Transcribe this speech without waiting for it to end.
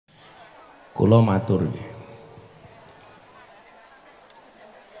Kula matur nggih.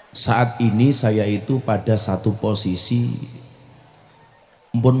 Saat ini saya itu pada satu posisi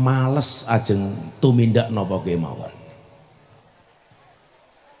mpun males ajeng tumindak napa kemawon.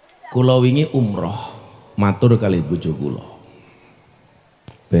 Kula wingi umroh matur kali bojo kula.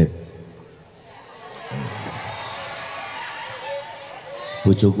 Beb.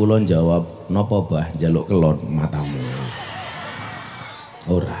 Bojo kula jawab, "Napa bah njaluk kelon matamu?"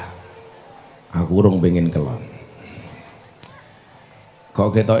 Ora. Aku urung pengen kelon.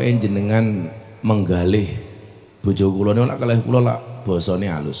 Kok ketoke jenengan menggalih bojo kula niku lak kalih kula lak basane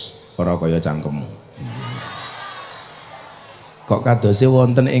halus, ora kaya cangkemmu. Kok kadose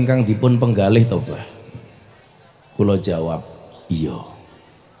wonten ingkang dipun penggalih to, Bah? Kula jawab, "Iya."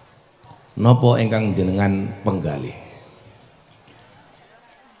 Napa ingkang jenengan penggalih?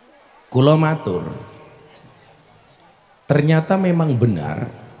 Kula matur, ternyata memang benar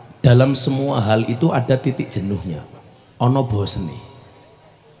dalam semua hal itu ada titik jenuhnya, ana bosene.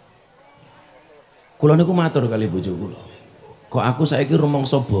 Kula niku matur kali bojo kula, kok aku saiki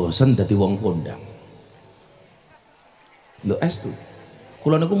rumangsa bosen dadi wong kondang. Lho estu,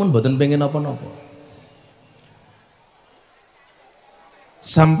 kula niku mun mboten pengen napa-napa.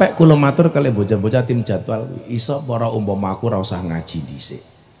 Sampai kula matur kali bocah-bocah tim jadwal, iso para umpama aku ora usah ngaji dhisik.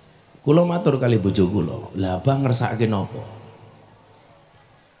 Kula matur kali bojo kula, "Lah Bang ngersakake napa?"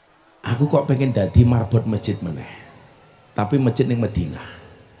 Aku kok pengen dadi marbot masjid meneh. Tapi masjid ning Madinah.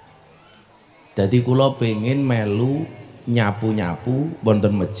 Dadi kula pengen melu nyapu-nyapu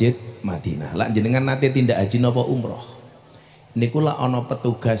wonten masjid Madinah. Lak jenengan nate tindak haji napa umroh? Niku lak ana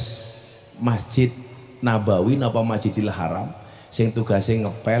petugas Masjid Nabawi napa Masjidil Haram sing tugase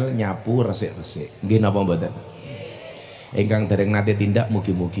ngepel, nyapu, resik-resik. Nggih napa mboten? Ingkang dereng nate tindak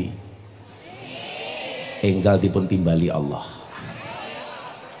mugi-mugi enggal dipun timbali Allah.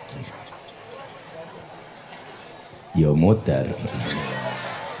 Ya modar.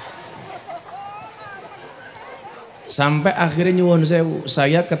 Sampai akhirnya nyuwun sewu,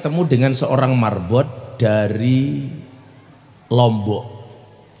 saya ketemu dengan seorang marbot dari Lombok.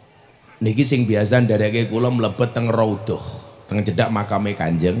 Niki sing biasa ndereke kula mlebet teng Raudhah, teng cedhak makame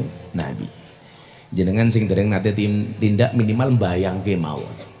Kanjeng Nabi. Jenengan sing dereng nate tindak minimal mbayangke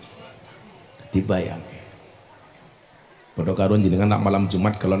mawon. Dibayangke. Padha karo jenengan nak malam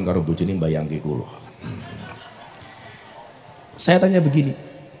Jumat kelon karo bojone mbayangke kula. Saya tanya begini,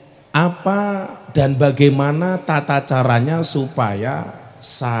 apa dan bagaimana tata caranya supaya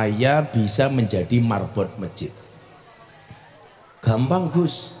saya bisa menjadi marbot masjid? Gampang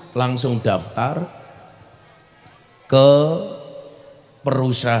Gus, langsung daftar ke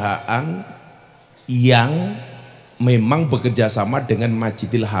perusahaan yang memang bekerja sama dengan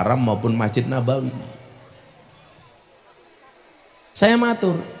Masjidil Haram maupun Masjid Nabawi. Saya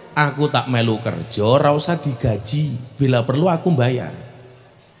matur, aku tak melu kerja, ora usah digaji, bila perlu aku bayar.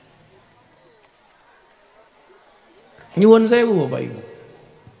 Nyuwun sewu Bapak Ibu.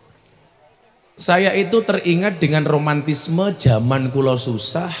 Saya itu teringat dengan romantisme zaman kula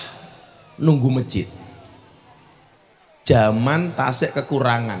susah nunggu masjid. Zaman tasik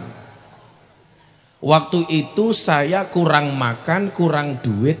kekurangan. Waktu itu saya kurang makan, kurang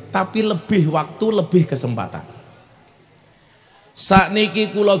duit, tapi lebih waktu, lebih kesempatan.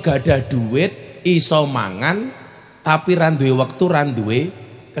 Sakniki kula gadah duit, iso mangan, tapi randuwe waktu, randuwe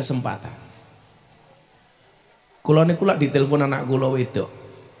kesempatan. Kula niku lak ditelepon anak kula wedok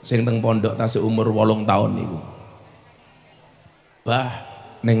sing teng pondok tasih umur 8 tahun niku. Bah,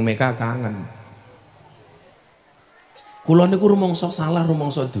 neng Meka kangen. Kula niku rumangsa salah,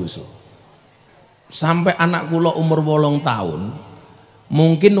 rumangsa dosa. Sampai anak kula umur 8 tahun,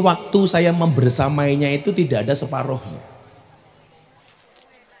 mungkin waktu saya membersamainya itu tidak ada separuhnya.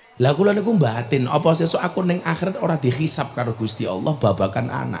 Lah kula niku batin, apa sesuk aku ning akhirat ora dihisab karo Gusti Allah babakan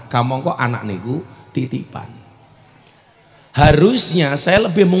anak. Kamangka anak niku titipan. Harusnya saya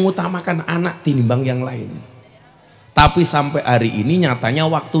lebih mengutamakan anak tinimbang yang lain. Tapi sampai hari ini nyatanya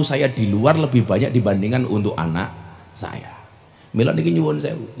waktu saya di luar lebih banyak dibandingkan untuk anak saya. Mila niki nyuwun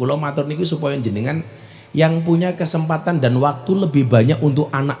sewu, kula matur niki supaya jenengan yang punya kesempatan dan waktu lebih banyak untuk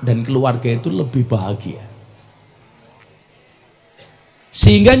anak dan keluarga itu lebih bahagia.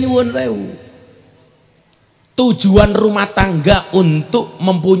 Sehingga nyuwun sewu, tujuan rumah tangga untuk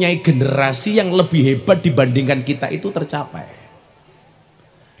mempunyai generasi yang lebih hebat dibandingkan kita itu tercapai.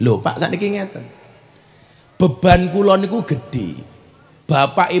 Loh Pak, sakniki ngeten. Beban kula niku gede.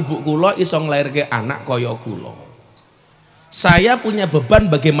 Bapak ibu kula iso nglairke anak kaya kula. Saya punya beban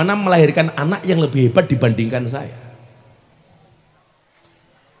bagaimana melahirkan anak yang lebih hebat dibandingkan saya.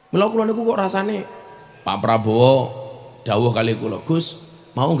 Mila kula niku kok rasane Pak Prabowo dawuh kali kula, Gus,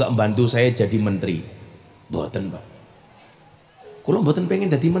 mau nggak membantu saya jadi menteri? Mboten, Pak. Kula mboten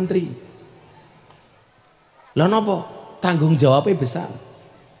pengen jadi menteri. Lah napa? Tanggung jawabnya besar.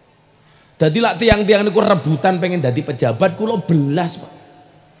 Jadi lak tiang-tiang niku rebutan pengen jadi pejabat, kula belas, Pak.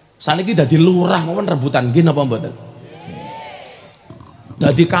 Saniki dadi lurah mawon rebutan nggih napa mboten?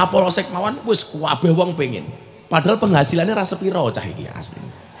 Dadi kapolsek mawon wis kabeh wong pengen. Padahal penghasilannya ra sepiro cah iki asli.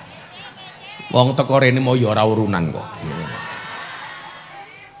 Wong teko rene mau ya ora urunan kok.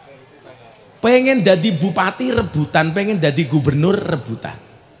 Pengen dadi bupati rebutan, pengen dadi gubernur rebutan.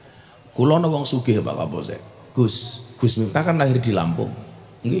 Kula ana wong sugih Pak Kapolsek. Gus Miftah kan lahir di Lampung.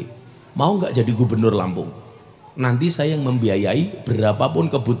 Nggih. Mau nggak jadi gubernur Lampung? Nanti saya yang membiayai berapapun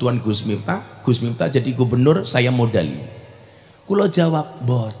kebutuhan Gus Miftah jadi gubernur, saya modali. Kula jawab,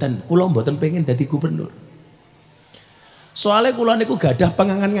 mboten pengen jadi gubernur. Soalnya kula niku gadah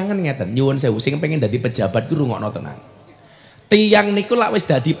pengangan-angan ngeten, nyuwun sewu sing pengen jadi pejabat ku rungokno tenan. Tiang niku lak wis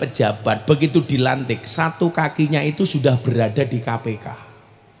dadi pejabat, begitu dilantik, satu kakinya itu sudah berada di KPK.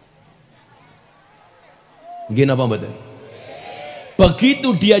 Nggih napa mboten?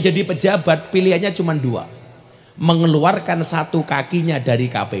 Begitu dia jadi pejabat, pilihannya cuma dua. Mengeluarkan satu kakinya dari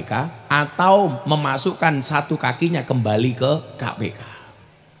KPK atau memasukkan satu kakinya kembali ke KPK.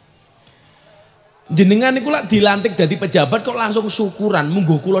 Jenengan niku lak dilantik jadi pejabat kok langsung syukuran,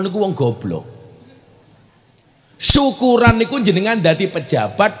 munggo kula niku wong goblok. Syukuran niku jenengan dadi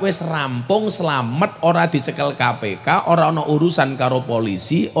pejabat wis rampung selamat, ora dicekel KPK, ora ana urusan karo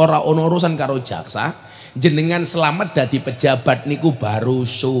polisi, ora ana urusan karo jaksa. Jenengan selamat dadi pejabat niku baru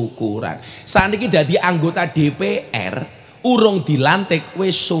syukuran. Saniki dadi anggota DPR urung dilantik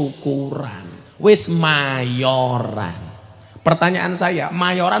wis syukuran, wis mayoran. Pertanyaan saya,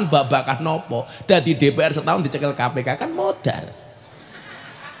 mayoran babakan nopo? Dadi DPR setahun dicekel KPK kan modar.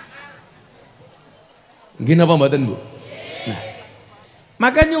 Nggih napa mboten Bu? Nah,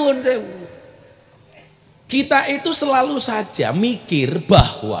 maka nyuwun sewu. Kita itu selalu saja mikir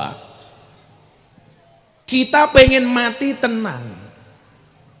bahwa kita pengen mati tenang.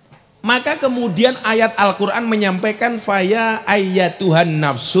 Maka kemudian ayat Al-Quran menyampaikan faya ayyatuhan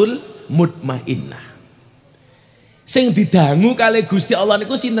nafsul mutmainnah. Sing didangu kali Gusti Allah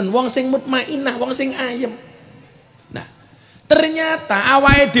niku sinten? Wong sing mutmainnah, wong sing ayem. Nah, ternyata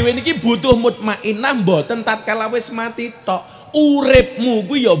awake dhewe niki butuh mutmainnah mboten tatkala wis mati tok. Uripmu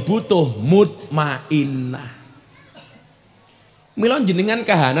kuwi ya butuh mutmainnah. Mila jenengan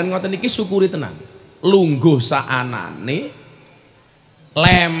kahanan ngoten niki syukuri tenan. Lungguh saanane,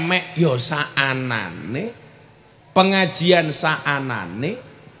 lemek yo saanane, pengajian saanane,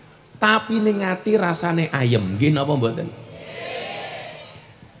 tapi ning ati rasane ayem. Nggih napa mboten?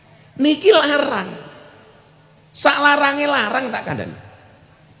 Niki larang. Sak larange larang tak kandhani.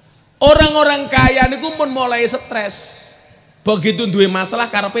 Orang-orang kaya niku pun mulai stres. Begitu duwe masalah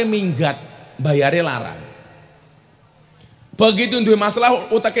karepe minggat, bayare larang. Begitu duwe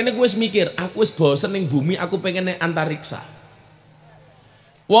masalah utak ini wis mikir, aku wis bosen ning bumi, aku pengen ning antariksa.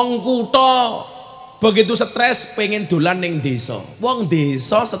 Wong kutha begitu stres pengen dolan ning desa. Wong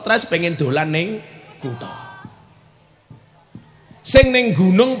desa stres pengen dolan ning kutha. Sing ning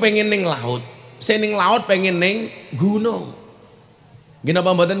gunung pengen ning laut, sing ning laut pengen ning gunung. Nggih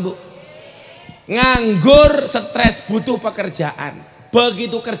napa mboten Bu? Nganggur stres butuh pekerjaan.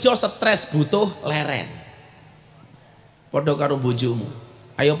 Begitu kerja stres butuh leren. Padha karo bojomu.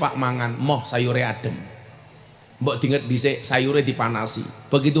 Ayo Pak mangan, moh sayure adem. Mbok dinget dhisik sayure dipanasi.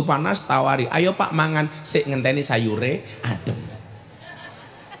 Begitu panas tawari, ayo Pak mangan, sik ngenteni sayure adem.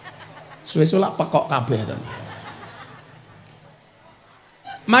 Suwe-suwe lak pekok kabeh to.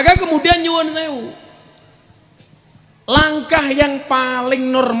 Maka kemudian nyuwun sewu. Langkah yang paling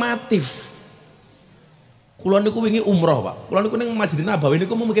normatif. Kula niku wingi umroh, Pak. Kula niku ning Masjid Nabawi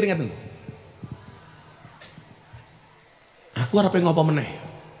niku mau mikir ngeten. Aku arep ngopo meneh?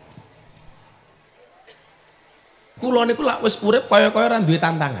 Kula niku lak wis urip kaya-kaya ora duwe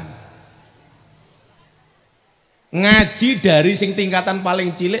tantangan. Ngaji dari sing tingkatan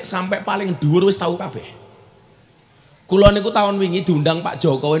paling cilik sampai paling dhuwur wis tau kabeh. Kula niku tahun wingi diundang Pak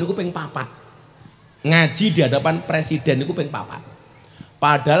Jokowi niku ping 4. Ngaji di hadapan presiden niku ping 4.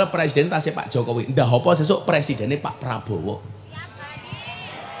 Padahal presiden tasih Pak Jokowi. Ndah apa sesuk presidennya Pak Prabowo.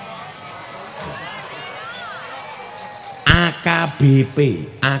 AKBP,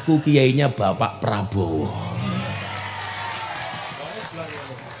 aku kiainya Bapak Prabowo.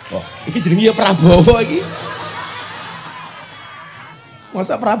 Oh, iki jenenge ya Prabowo iki.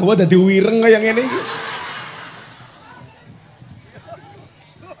 Masa Prabowo dadi wireng kaya ngene iki?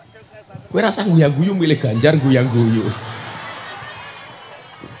 Kowe rasa guyang-guyu milih Ganjar guyang-guyu.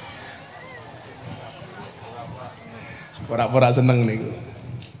 Ora seneng niku.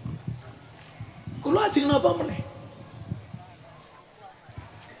 lajeng napa meneh.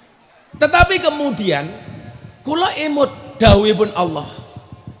 Tetapi kemudian kula emut dawuhipun Allah,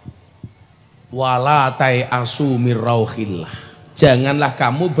 wala tai'asu mir rauhillah, janganlah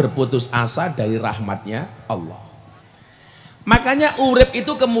kamu berputus asa dari rahmatnya Allah. Makanya urip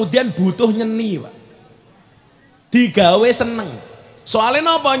itu kemudian butuh nyeni, Pak, digawe seneng.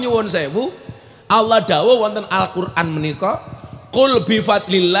 Soalnya napa nyuwun sewu, Allah dawuh wonten Al-Qur'an menika, qul bi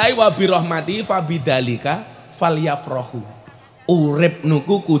fadlillahi wa bi rahmatihi fabidzalika falyafrahu. Urip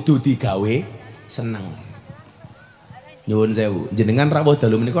nuku kudu digawe seneng. Nyuwun sewu, jenengan rawuh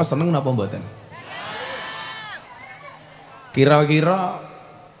dalu menika seneng napa mboten? Kira-kira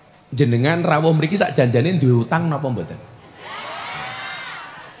jenengan rawuh mriki sak janjane duwe utang napa mboten?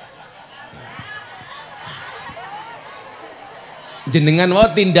 Jenengan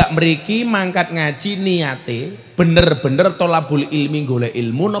wae tindak mriki mangkat ngaji niate bener-bener tolabul ilmi, golek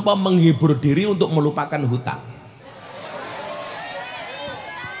ilmu napa menghibur diri untuk melupakan hutang?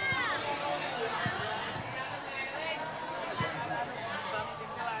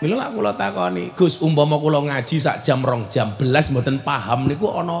 Mila lak kula takoni, Gus, umpama kula ngaji sak jam 2 jam belas mboten paham niku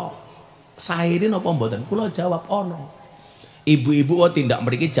ana saire napa mboten? Kula jawab ana. Ibu-ibu wae tindak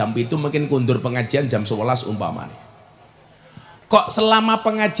mriki jam 7 mungkin kundur pengajian jam 11 umpamane. Kok selama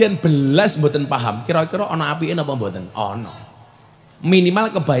pengajian belas mboten paham, kira-kira ana apike napa mboten? Ana.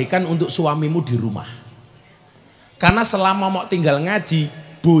 Minimal kebaikan untuk suamimu di rumah. Karena selama mau tinggal ngaji,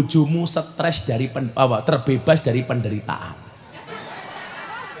 bojomu stres dari terbebas dari penderitaan.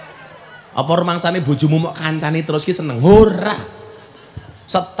 Apa rumangsane bojomu mau kancani terus ki seneng? Ora.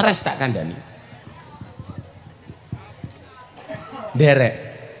 Stres tak kandhani.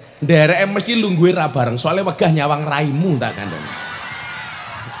 Derek mesti lungguhe ra bareng, soalnya wegah nyawang raimu tak kandhani.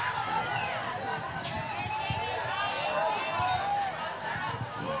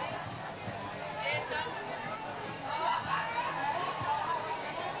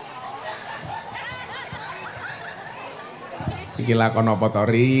 Iki lakon apa to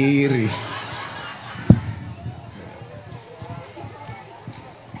Riri?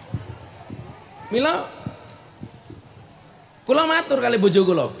 Mila kula matur kali bojo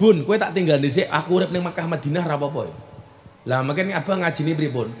kula, "Bun, kowe tak tinggal dhisik, aku urip ning Mekah Madinah ra apa-apa." Lah mungkin abang ngajine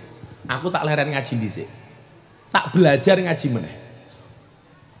pripun? Aku tak leren ngaji dhisik. Tak belajar ngaji meneh.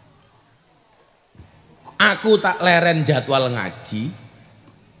 Aku tak leren jadwal ngaji.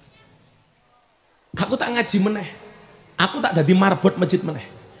 Aku tak ngaji meneh. Aku tak dadi marbot masjid meneh.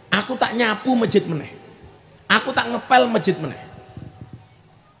 Aku tak nyapu masjid meneh. Aku tak ngepel masjid meneh.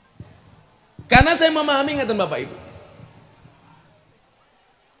 Karena saya memahami ngaten Bapak Ibu.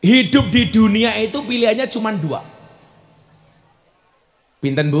 Hidup di dunia itu pilihannya cuma 2.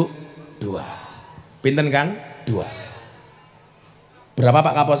 Pinten Bu? 2. Pinten Kang? 2. Berapa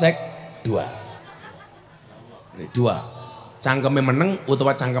Pak Kapolsek? 2. 2. Cangkeme meneng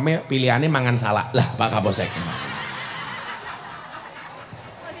utawa cangkeme pilihannya mangan salak. Lah Pak Kapolsek.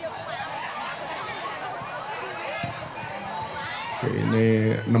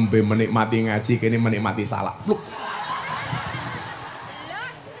 Ini nembe menikmati ngaji, kini menikmati salak.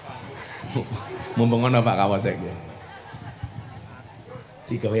 Mumpung ngono Pak Kapolsek ya.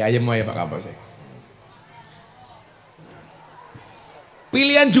 Digawe ayem wae Pak Kapolsek.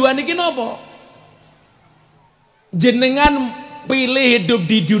 Pilihan 2 niki napa? Jenengan pilih hidup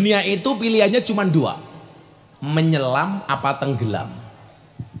di dunia itu pilihannya cuma 2. Menyelam apa tenggelam?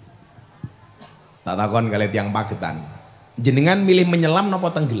 Tak takon kali tiang Magetan. Jenengan milih menyelam napa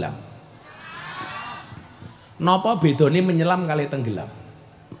tenggelam? Napa bedane menyelam kali tenggelam?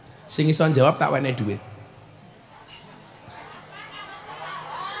 Sing iso jawab tak wene duit.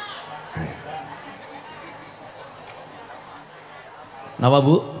 Napa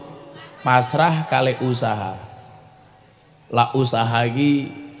Bu? Pasrah kali usaha. Lah usaha iki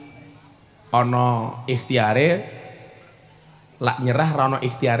ana ikhtiare, lak nyerah ra ana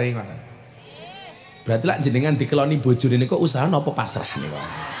ikhtiare ngoten. Berarti lak jenengan dikeloni bojone niku usaha napa pasrah niku.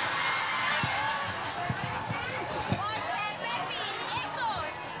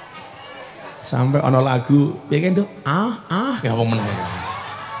 Sampai ana lagu piye Nduk? Ngapa meneh.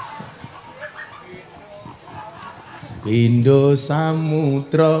 Pindo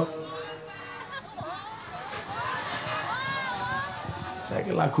samudra.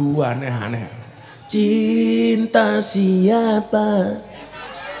 Saiki lagu aneh-aneh. Cinta siapa?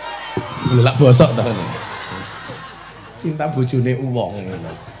 Lelak bosok ta. Cinta bojone wong.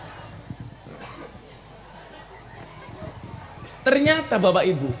 Ternyata Bapak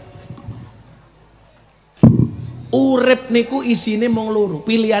Ibu, urip niku isine mung loro,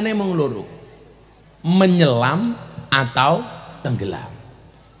 pilihane mung loro. Menyelam atau tenggelam.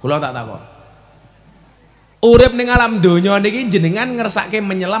 Kula tak takon. Urip ning alam donya niki jenengan ngersake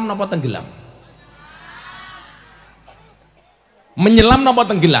menyelam napa tenggelam? Menyelam napa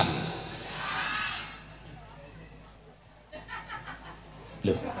tenggelam?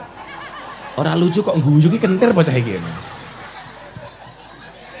 Loh. Ora lucu kok guyu iki kentir bocah iki.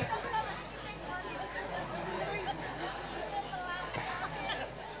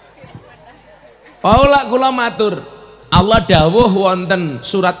 Paula kula matur, Allah dawuh wonten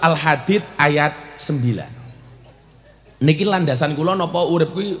surat Al-Hadid ayat 9. Niki landasan kula napa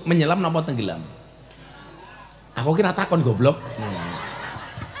urip kuwi menyelam napa tenggelam. Aku kira takon goblok.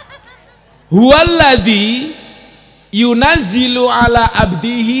 Huwallazi yunazzilu ala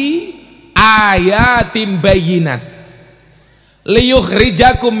abdihi ayatin bayyinat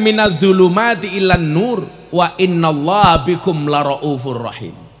liyukhrijakum minadh-dhulumati ilan nur wa innallaha bikum laraufur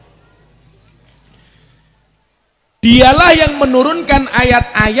rahim. Dialah yang menurunkan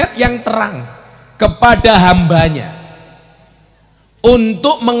ayat-ayat yang terang kepada hambanya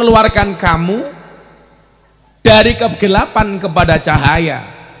untuk mengeluarkan kamu dari kegelapan kepada cahaya,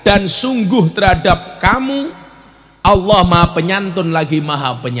 dan sungguh terhadap kamu Allah Maha Penyantun lagi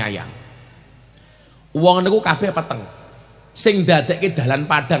Maha Penyayang. Wong niku kabeh peteng, sing dadekke dalan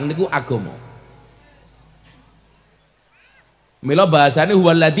padang niku agama. Mila bahasane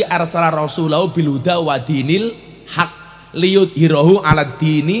huwallazi arsala rasulahu bil huda wa dinil haq liyudhirahu 'alad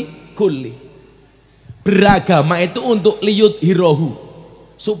dini kulli. Beragama itu untuk liyudhirahu,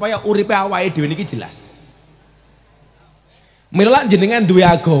 supaya uripe awake dhewe niki jelas. Mila jenengan duwe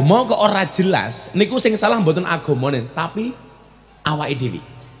agama kok ora jelas, niku sing salah mboten agamane, tapi awake dhewe.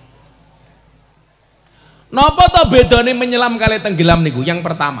 Napa to bedane menyelam kali tenggelam niku? Yang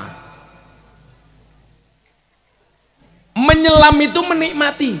pertama, menyelam itu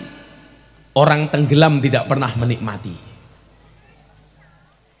menikmati. Orang tenggelam tidak pernah menikmati.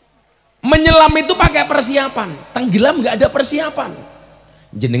 Menyelam itu pakai persiapan, tenggelam nggak ada persiapan.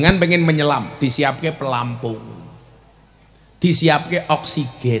 Jenengan pengen menyelam, disiapke pelampung, disiapke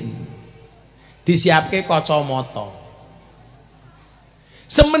oksigen, disiapke kacamata.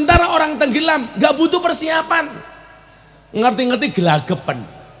 Sementara orang tenggelam nggak butuh persiapan, ngerti-ngerti gelagepen.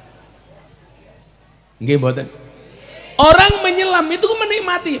 Nggih mboten? Orang menyelam itu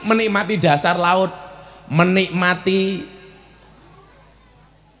menikmati dasar laut, menikmati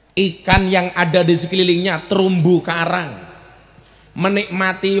ikan yang ada di sekelilingnya, terumbu karang,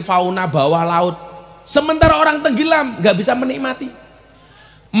 menikmati fauna bawah laut. Sementara orang tenggelam nggak bisa menikmati.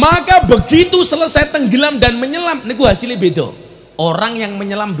 Maka begitu selesai tenggelam dan menyelam, niku hasilnya beda. Orang yang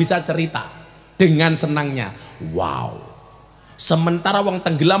menyelam bisa cerita dengan senangnya, wow. Sementara wong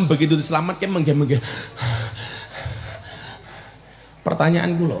tenggelam begitu diselamatkan menggeh-menggeh.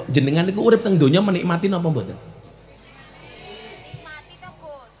 Pertanyaan kula, jenengan niku urip teng donya menikmati napa mboten? Nikmati to,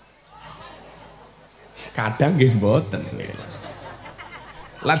 Gus. Kadang nggih mboten.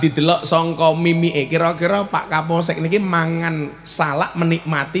 Lah didelok sangka mimike kira-kira Pak Kapolsek niki mangan salak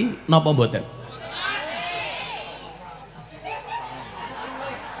menikmati napa mboten?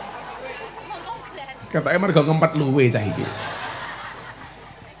 Katanya mergo ngempet luwe cah iki.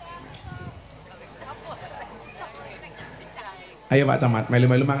 Ayo Pak Camat,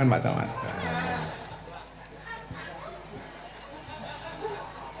 melu-melu mangan Pak Camat.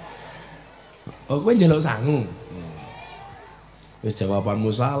 Oh, kowe njaluk sangu. Ya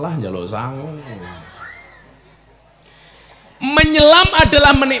jawabanmu salah, njaluk sangu. Menyelam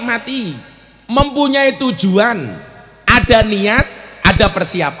adalah menikmati, mempunyai tujuan, ada niat, ada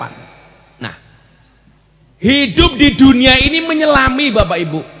persiapan. Nah, hidup di dunia ini menyelami Bapak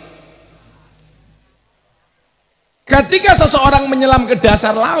Ibu. Ketika seseorang menyelam ke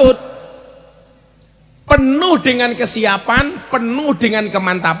dasar laut, penuh dengan kesiapan, penuh dengan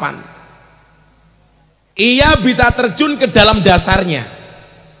kemantapan. Ia bisa terjun ke dalam dasarnya.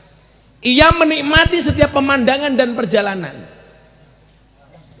 Ia menikmati setiap pemandangan dan perjalanan.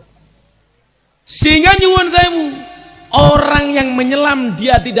 Sehingga nyuwun sewu, orang yang menyelam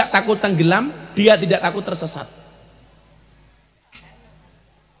dia tidak takut tenggelam, dia tidak takut tersesat.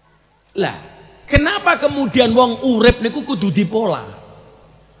 Lah, kenapa kemudian wong urip niku kudu dipola?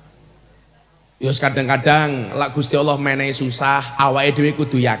 Yos kadang-kadang lak Gusti Allah menehi susah, awake dhewe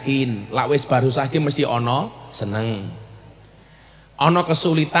kudu yakin, lak wis baru saiki mesti ana seneng. Ana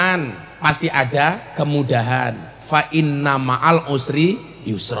kesulitan, pasti ada kemudahan. Fa inna ma'al usri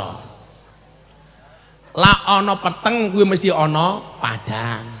yusra. Lak ana peteng kuwi mesti ana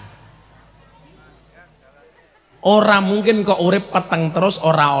padang. Ora mungkin kok urip peteng terus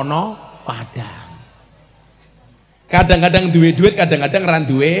ora ana padang. Kadang-kadang duwe duit, kadang-kadang ora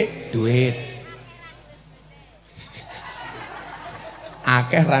duwe duit.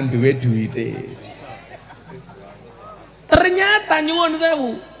 Akeh ra duwe duwite. ternyata nyuwun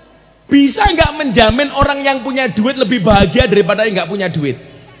sewu, bisa nggak menjamin orang yang punya duit lebih bahagia daripada yang nggak punya duit?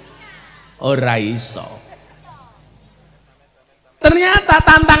 Ora iso. Ternyata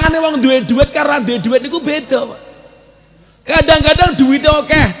tantangannya wong duwe duit karena duwe duit niku beda, Pak. Kadang-kadang duitnya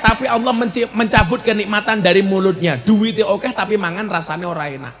oke, tapi Allah mencabut kenikmatan dari mulutnya. Duitnya oke, tapi mangan rasanya ora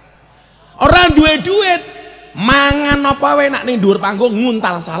enak. Orang duwe duit, mangan apa wae enak ning dhuwur panggung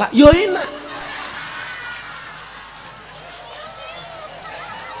nguntal salak, yo enak.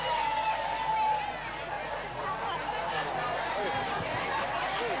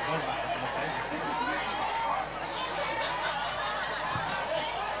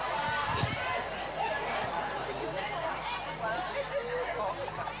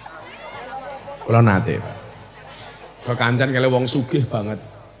 Kula nate kekancan kali wong sugih banget.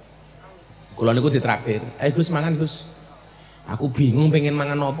 Kula niku ditraktir. Gus mangan Gus. Aku bingung pengen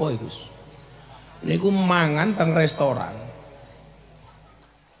mangan apa Gus. Niku mangan teng restoran.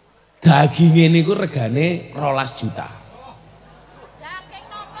 Dagingnya niku regane 12 juta. Daging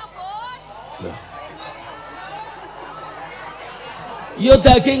nopo Gus? Yo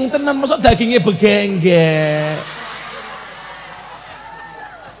daging tenan, mosok dagingnya begenggek.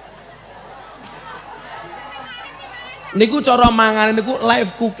 Niku cara mangan niku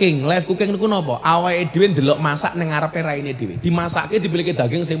live cooking. Live cooking niku napa? Awake dhewe ndelok masak ning ngarepe raine dhewe. Dimasake dipilihke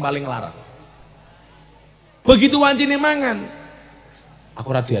daging sing paling larang. Begitu wancine mangan.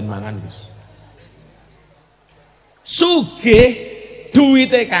 Aku ora doyan mangan, Gus. Sugih,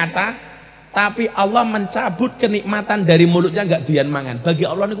 duwite kata, tapi Allah mencabut kenikmatan dari mulutnya nggak doyan mangan. Bagi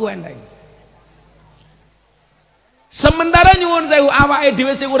Allah niku enteng. Sementara nyuwun sewu awake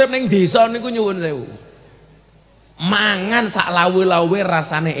dhewe sing urip ning desa niku nyuwun sewu. Mangan sak lawe-lawe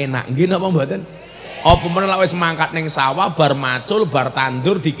rasane enak. Nggih napa mboten? Apa meneh lek wis mangkat ning sawah bar macul bar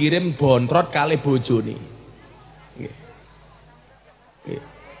tandur dikirim bontrot kali bojone. Nggih. Nggih.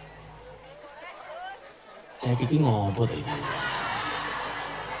 Cek iki ngopo to iki?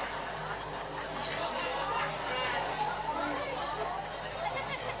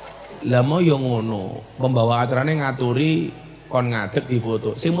 Lah mau yo ngono, pembawa acarane ngaturi kon ngadeg di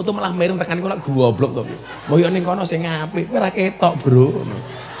foto. Sing foto malah miring tekan iku lak goblok to. Moyo ning kono sing apik, kowe ora ketok, Bro.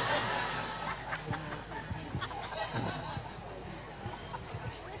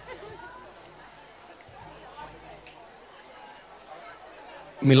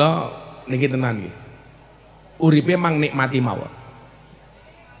 Mila niki tenan nggih. Uripe mang nikmati mawon.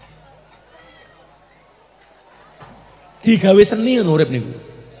 Digawe seni urip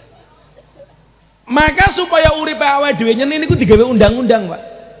niku. Maka supaya uripe awake dhewe nyeni niku digawe undang-undang, Pak.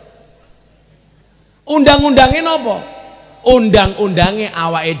 Undang-undange napa? Undang-undange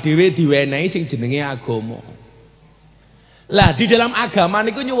awake dhewe diwenehi sing jenenge agama. Lah di dalam agama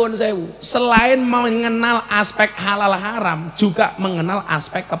niku nyuwun sewu, selain mengenal aspek halal haram, juga mengenal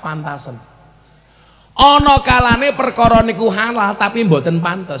aspek kepantasan. Ana kalane perkara niku halal tapi mboten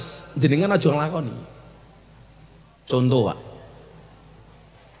pantes, jenengan aja nglakoni. Contoh, Pak.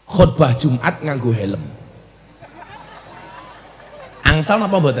 Khutbah Jumat nganggo helm. Angsal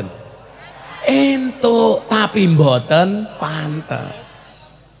napa mboten? Entuk tapi mboten pantes.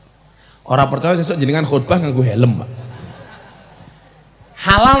 Ora percaya sesuk jenengan khutbah nganggo helm, Pak.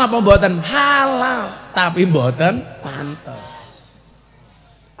 Halal napa mboten? Halal tapi mboten pantes.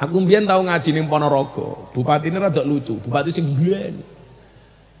 Aku mbiyen tau ngaji ning Ponorogo. Bupatine rada lucu, bupati sing mbiyen.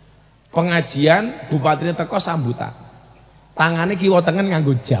 Pengajian bupatine teko sambutan. Tangannya kiwa tengen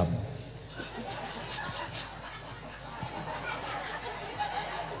nganggo jam.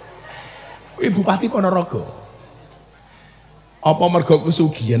 Kuwi Bupati Ponorogo. Apa mergo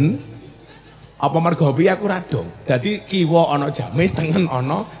kesugihan? Apa mergo piye aku radong. Dadi kiwa ana jame, tengen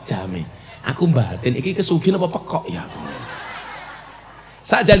ana jame. Aku batin iki kesugihan apa pekok ya.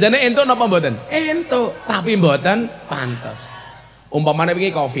 Sak janjane entuk napa mboten? Entuk, tapi mboten pantes. Umpamane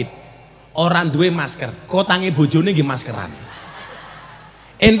wingi Covid. Orang duwe masker, kotange bojone nggih maskeran.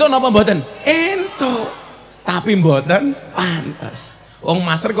 Entuk napa mboten? Entuk, tapi mboten pantes. Wong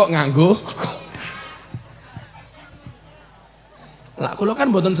masker kok nganggo kotan. Lah kula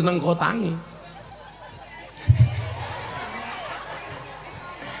kan mboten seneng kotange.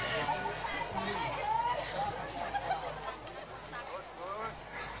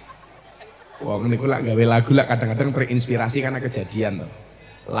 Wong niku lak gawe lagu lak kadang-kadang terinspirasi karena kejadian to.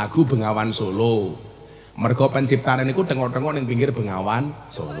 Lagu Bengawan Solo. Mergo penciptane niku tengok-tengok ning pinggir Bengawan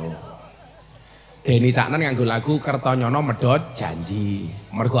Solo. Deni Caknan nganggo lagu Kertonyono Medhot Janji.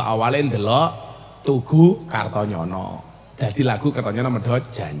 Mergo awale ndelok Tugu Kartonyono. Dadi lagu Kertonyono Medhot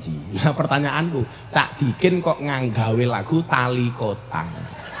Janji. Lah pertanyaanku, Cak Dikin kok nganggawe lagu Tali Kotang.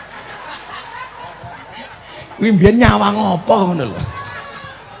 Kuwi mbiyen nyawang apa ngono lho.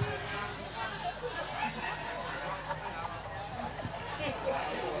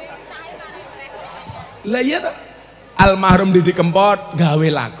 Lah iya ta. Almarhum Didi Kempot gawe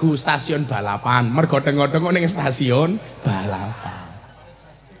lagu stasiun balapan. Mergo tengok-tengok ning stasiun balapan.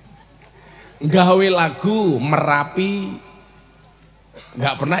 Gawe lagu Merapi.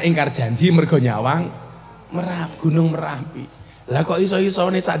 Enggak pernah ingkar janji mergo nyawang Gunung Merapi. Lah kok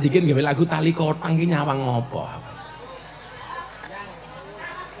iso-isone sak dikit gawe lagu Tali Kotang ki nyawang ngopo?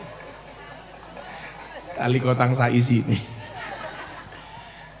 Tali Kotang sak isine.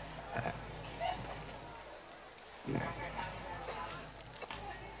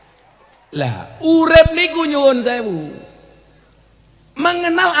 Lah, urip niku nyuwun sewu.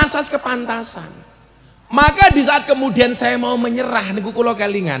 Mengenal asas kepantasan. Maka di saat kemudian saya mau menyerah niku kula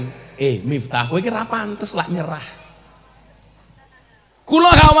kelingan, Miftah kowe ki ra pantes lak nyerah.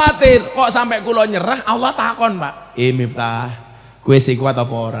 Kula khawatir kok sampai kula nyerah Allah takon, Pak. Miftah, kowe sing kuat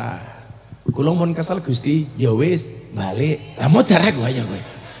apa ora? Kula mun kesel Gusti, ya wis balik. Lah modar aku aja kowe.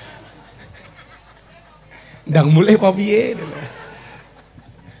 Ndang mulih apa piye?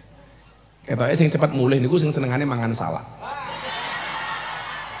 Ketoke sing cepet mulih niku sing senengane mangan salak.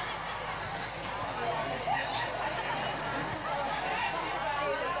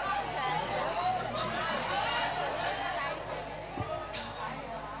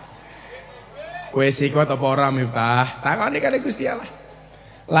 Kowe sik kuat apa ora Miftah? Takoni kali Gusti Allah.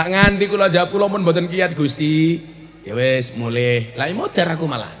 Lah nganti kula jawab kula mun mboten kiat Gusti, ya wis mulih. Lah modar aku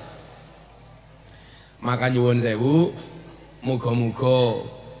malah. Maka nyuwun sewu, muga-muga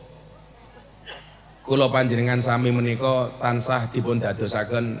kula panjenengan sami menika tansah dipun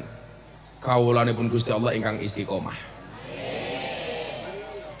dadosaken kawulanipun Gusti Allah ingkang istiqomah.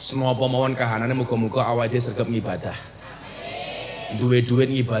 Semua mawon kahanane muga-muga awake dhewe sregep ngibadah. Duwe duit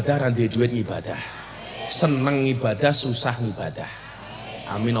ngibadah, ra duwe duit ngibadah. Seneng ngibadah, susah ngibadah.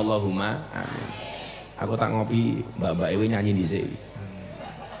 Amin Allahumma amin. Aku tak ngopi, mbak-mbak ewe nyanyi dhisik.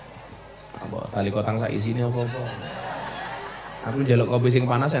 Apa Tali Kotang sak isine apa-apa. Aku njaluk kopi sing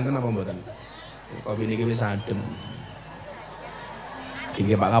panas enten apa mboten? Kopi niki wis adem.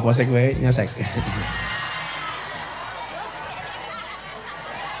 Iki Pak Kapolsek wae nyesek.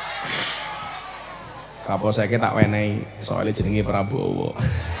 Kapolseke tak wenehi soalnya jenenge Prabowo.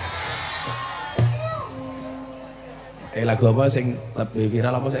 Lagu apa sing lebih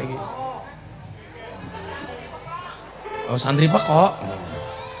viral apa saiki? Oh, santri pekok.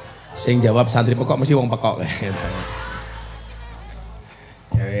 Sing jawab santri pekok mesti wong pekok.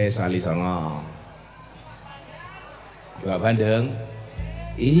 Ya wis wali songo. Iwa Bandeng.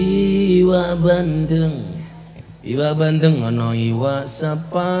 Iwa Bandeng. Iwa Bandeng ana iwa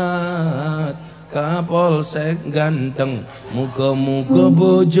sepat. Kapolsek ganteng, muga-muga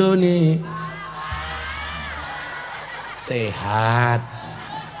bojone sehat.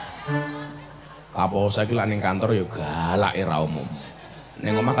 Kapolsek iki lak ning kantor ya galak ra umum.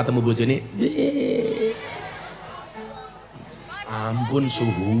 Ning omah ketemu bojone, ampun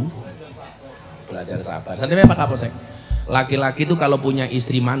suhu. Belajar sabar. Santai Pak Kapolsek. Laki-laki itu kalau punya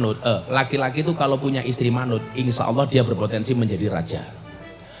istri manut, laki-laki itu kalau punya istri manut, insya Allah dia berpotensi menjadi raja.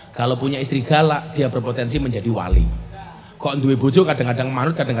 Kalau punya istri galak, dia berpotensi menjadi wali. Kok duwe bojo kadang-kadang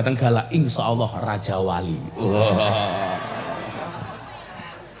manut, kadang-kadang galak, insya Allah raja wali.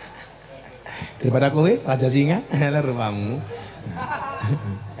 Daripada kowe raja singa, lah rupamu.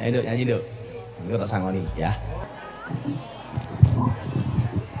 Ayo Dok, nyanyi Dok. Aku tak sangoni ya.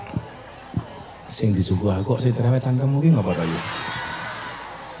 Sing disuguh aku sing cerewet cangkemmu ki ngapa to ya?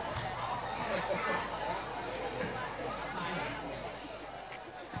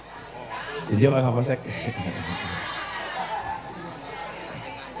 Jadi Pak Kapolsek.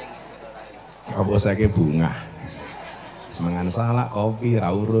 Kapolseknya bunga. Semangan salak, kopi,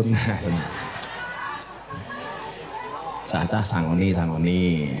 raurun. Cacah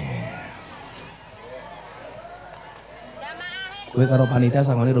sangoni. Kowe karo panitia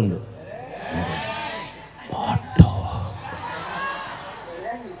sangoni rung, Dok? Bodoh.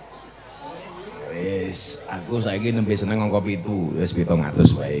 Wis, aku saiki nembe seneng ngongko pitu, wis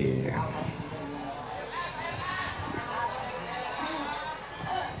 700 wae.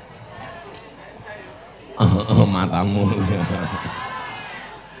 Matamu.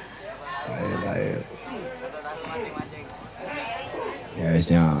 Saya. Ya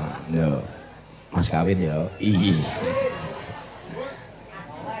wisnya, yo. Mas kawin yo. Ih.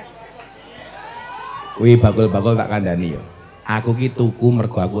 Wih bakul-bakul tak kandhani yo. Aku ki tuku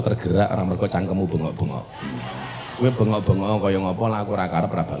mergo aku tergerak, ora mergo cangkemmu bengok-bengok. Kowe bengok-bengok kaya ngopo lah aku ora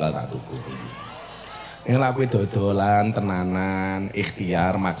karep ora bakal tak tuku. Ini lah kowe dodolan, tenanan,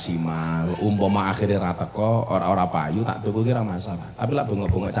 ikhtiar maksimal. Umpama akhirnya ra teko, ora payu tak tuku ki ora masalah. Tapi lah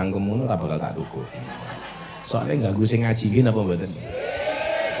bengok-bengok cangkemmu ora bakal tak tuku. Soalnya ganggu sing ngaji ki napa mboten?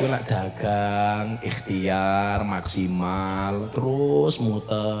 Kowe lak dagang, ikhtiar maksimal, terus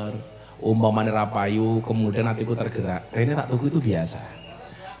muter. Umpamane ra payu, kemudian hatiku tergerak. Rene tak tuku itu biasa.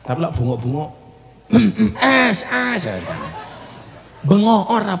 Tapi lak bengok-bengok bengok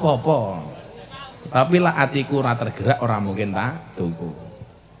ora apa-apa. Tapi lah atiku ora tergerak ora mungkin tak tuku.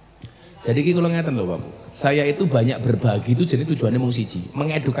 Jadi iki kula ngeten lho Bapak. Saya itu banyak berbagi itu jadi tujuannya mung siji,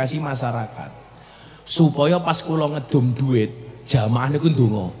 mengedukasi masyarakat. Supaya pas kula ngedum duit, jamaah niku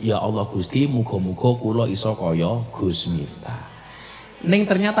ndonga, ya Allah Gusti muga-muga kula iso kaya Gus Miftah. Ning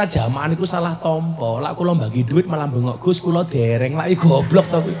ternyata jamaah niku salah tompo. Lah kula bagi duit malah bengok Gus kula dereng lak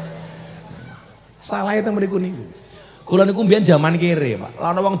goblok to kuwi. Salah itu mriku niku. Kula niku mbiyen jaman kere, Pak.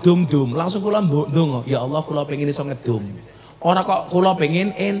 Lah ana wong dum-dum, langsung kula ndonga, ya Allah kula pengin iso ngedum. Ora kok kula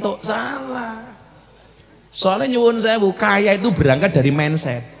pengin entuk, salah. Soalnya nyuwun sewu, kaya itu berangkat dari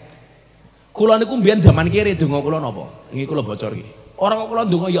mindset. Kula niku mbiyen jaman kere donga kula napa? Iki kula bocor iki. Ora kok kula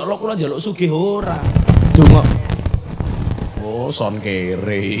ndonga ya Allah kula njaluk sugih ora. Donga. Oh, son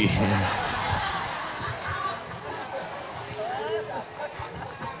kere.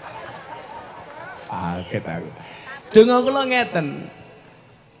 Kaget aku. Donga kula ngeten.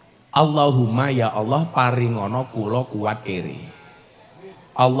 Allahumma ya Allah paringono kula kuat kere.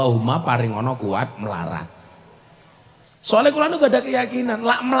 Allahumma paringono kuat melarat. Soalnya kula niku gak ada keyakinan,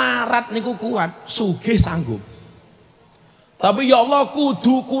 lak melarat niku kuat, sugih sanggup. Tapi ya Allah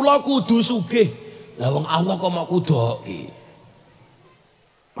kula kudu sugih. Lah wong Allah kok mau kudoki.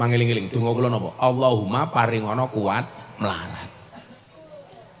 Mangeling-eling donga kula napa? Allahumma paringono kuat melarat.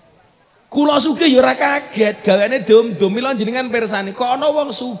 Kula sugih ya ora kaget, gaweane dom-dom mila jenengan pirsani. Kok ana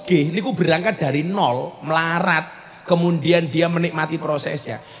wong sugih niku berangkat dari nol, melarat, kemudian dia menikmati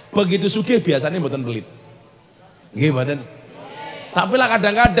prosesnya. Begitu sugih biasanya mboten pelit. Nggih mboten. Tapi lah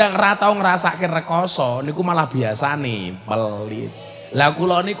kadang-kadang ra tau ngrasake rekoso niku malah biasane pelit. Lah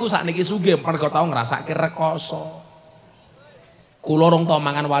kula niku sakniki sugih mergo tau ngrasake rekoso. Kula rong tau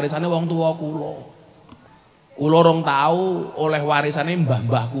mangan warisane wong tuwa kula. Kula rong tau oleh warisane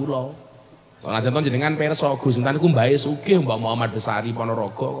mbah-mbah kula. Soalnya contoh jenengan perso Gus Miftah niku mbahe sugih Mbah Muhammad Besari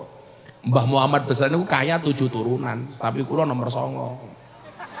Ponorogo. Mbah Muhammad Besari niku kaya 7 turunan, tapi kula nomor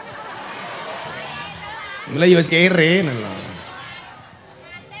 9. Mulai ya wis kere lho.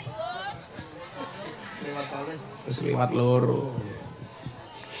 Wis liwat loro.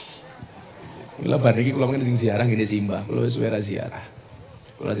 Mila bar iki kula mungkin sing ziarah ngene Simbah, kula wis ora ziarah.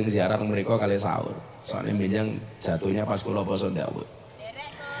 Kula sing ziarah teng mriku kali sahur. Soalnya benjang jatuhnya pas kula poso Daud.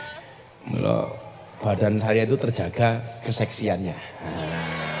 Mula badan saya itu terjaga keseksiannya.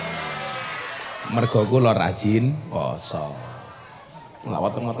 Mergo kula rajin poso.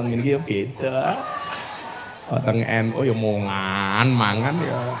 Lawat-lawatan ngene iki ya beda. Weteng NU ya mangan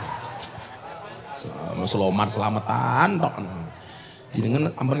ya. Selamat selamatan tok. Jenengan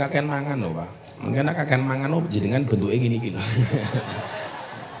ampun kakean mangan lho, Pak. Mungkin nek kakean mangan lho jenengan bentuke ngene iki lho.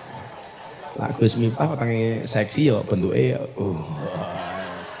 Lah Gus Miftah wetenge seksi ya bentuke ya.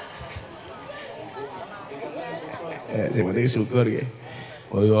 Sementing syukur ya.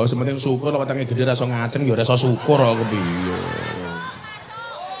 Oh iya, sementing syukur lek wetenge gedhe rasa ngaceng ya rasa syukur kok piye.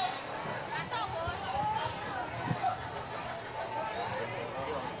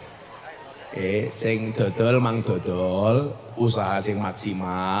 Sing dodol mang dodol, usaha sing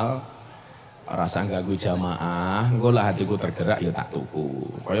maksimal. Rasa ganggu jamaah, engko lah hatiku tergerak ya tak tuku.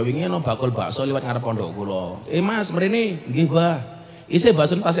 Kaya wingi ana bakul bakso liwat ngarep pondok kula. Mas, mrene nggih, Mbah. Isih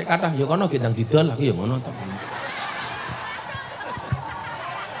bakso tasik kathah ya kono gendang didol, aku ya ngono to.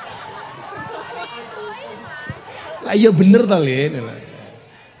 Lah iya bener to, Lin.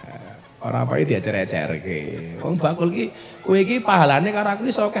 Ora apa iki diacer-ecerke. Wong bakul ki kowe iki pahalane karo aku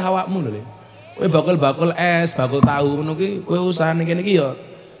iso akeh awakmu lho, Lin. Kowe bakul es, bakul tahu ngono ki kowe usahane kene iki ya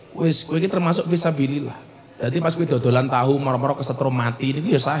wis kowe iki termasuk fisabilillah. Dadi pas kowe dodolan tahu moro-moro kesetrum mati niku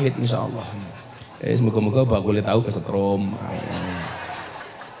ya sahid insyaallah. Semoga-moga bakule tahu kesetrum.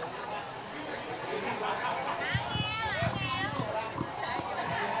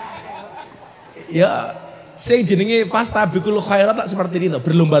 Ya sing jenenge fastabiqul khairat tak seperti ini,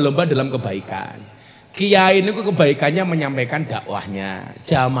 berlomba-lomba dalam kebaikan. Kiai niku kebaikannya menyampaikan dakwahnya.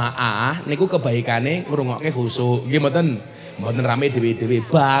 Jamaah niku kebaikane ngrungokke khusuk. Nggih mboten? Mboten rame dhewe-dhewe.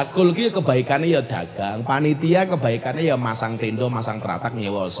 Bakul ki kebaikane ya dagang, panitia kebaikane ya masang tenda, masang teratak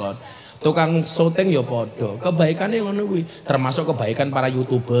nyewosot. Tukang syuting ya padha. Kebaikane ngono kuwi. Termasuk kebaikan para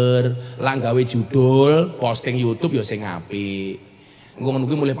YouTuber, lah gawe judul, posting YouTube ya sing apik. Engko ngono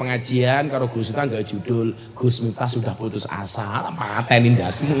kuwi mulai pengajian karo Gus Miftah nggawe judul Gus Miftah sudah putus asa, tak pateni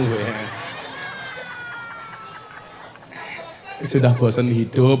ndasmu. Sudah bosan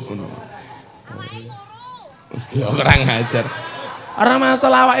hidup ngono. Lho kurang ajar. Ora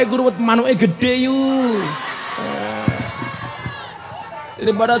masalah awake guru manuke gede yu.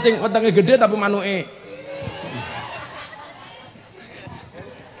 Daripada sing wetenge gede tapi manuke.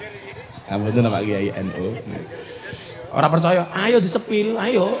 Kamu itu nama Kiai NU. Orang percaya, ayo disepil,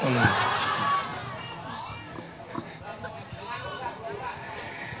 ayo.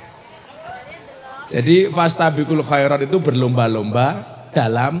 Jadi fastabiqul khairat itu berlomba-lomba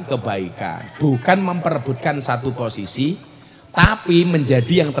dalam kebaikan, bukan memperebutkan satu posisi, tapi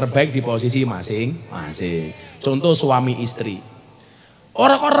menjadi yang terbaik di posisi masing-masing. Contoh suami istri,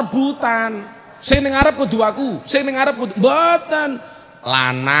 orang kok rebutan, sing ning ngarep kudu aku, sing ning ngarep kudu mboten.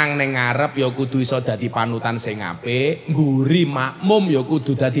 Lanang ning ngarep ya kudu iso dadi panutan sing apik, mburi makmum ya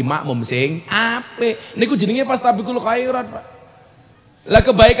kudu dadi makmum sing apik. Niku jenenge fastabiqul khairat, Pak. Lah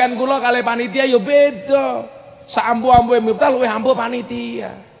kebaikan kula kali panitia ya beda. Saampu-ampuhe Miftah luwih ampuh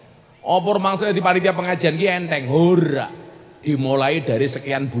panitia. Apa maksudnya di panitia pengajian ki enteng? Ora. Dimulai dari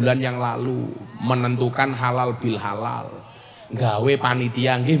sekian bulan yang lalu menentukan halal bil halal. Gawe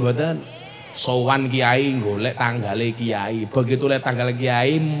panitia nggih mboten? Sowan kiai golek tanggale kiai, begitu lek tanggal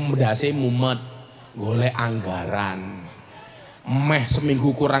kiai ndase mumet golek anggaran, meh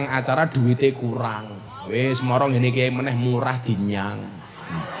seminggu kurang acara duite kurang, wis moro ngene kiai meneh murah dinyang.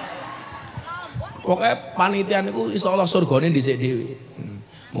 Pokoknya panitia niku insyaallah surgane dhisik dhewe.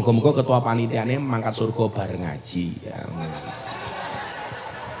 Muga-muga ketua panitiane mangkat surga bareng ngaji ya.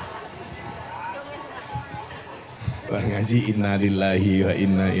 Ngaji innalillahi wa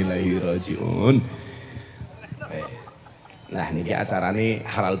inna ilaihi rajiun. Nah niki acarane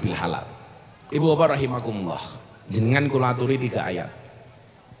halal bil halal. Ibu bapak rahimakumullah, jenengan kula aturi 3 ayat.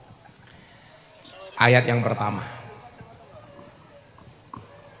 Ayat yang pertama,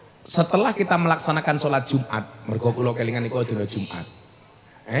 setelah kita melaksanakan sholat Jumat, mergo kula kelingan niku dina Jumat,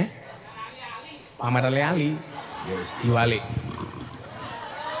 pamer ali-ali, yes, diwalik.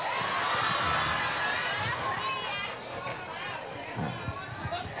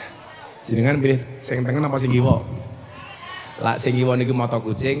 Jenengan pilih sing tengen apa sing kiwa? Lah sing kiwa niki mata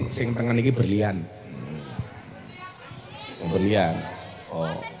kucing, sing tengen niki berlian. Berlian. Oh,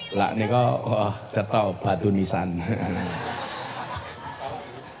 lah nika cetha batu nisan.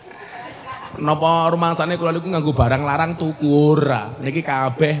 Napa rumangsane kula niku nganggo barang larang tuku ora. Niki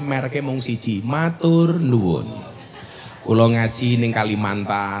kabeh mereke mung siji, matur nuwun. Kula ngaji ning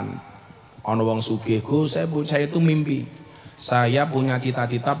Kalimantan. Ana wong sugih, Gus, saya itu mimpi. Saya punya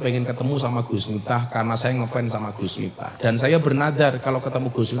cita-cita pengen ketemu sama Gus Miftah karena saya ngefans sama Gus Miftah. Dan saya bernadar kalau ketemu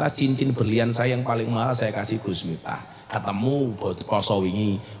Gus Miftah cincin berlian saya yang paling mahal saya kasih Gus Miftah. Ketemu poso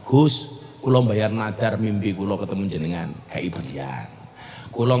wingi, Gus, kula bayar nadar mimpi kula ketemu jenengan kayak berlian.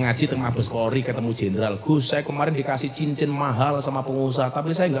 Kula ngaji teng Mabes Polri ketemu jenderal, Gus, saya kemarin dikasih cincin mahal sama pengusaha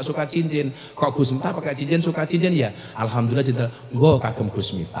tapi saya nggak suka cincin. Kok Gus Miftah pakai cincin, suka cincin ya? Alhamdulillah jenderal, nggo kagem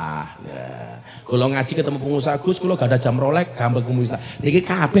Gus Miftah. Ya. Kula ngaji ketemu pengusaha, Gus, kula gak ada jam Rolex, gambar Gus Miftah. Niki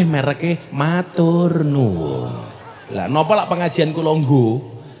kabeh mereke matur nuwun. Lah napa lak pengajian kula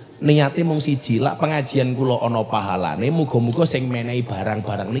nggo niate mung siji, lak pengajian kula ana pahalane, muga-muga sing menehi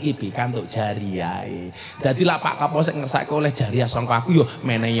barang-barang niki pikantuk jariah. Dadi lak Pak Kapolsek ngersake oleh jariah sangka aku yo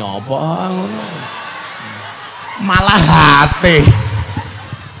menehi apa ngono. Malah hate.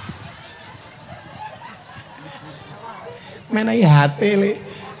 Menehi hate le.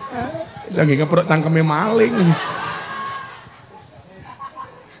 Iso ngeprok cangkeme maling.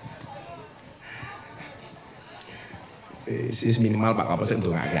 Sis minimal Pak Kapolsek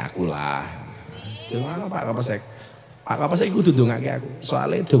ndongake aku lah. Dongane Pak Kapolsek. Pak Kapolsek iku kudu ndongake aku.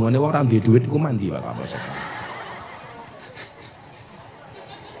 Soale dongane wong ora duwe dhuwit iku mandi Pak Kapolsek.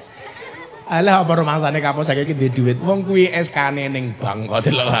 Alah apa rumangsane Kapolsek iki duwe dhuwit. Wong kuwi SK-ne ning bank kok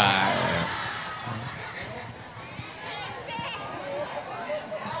delok wae.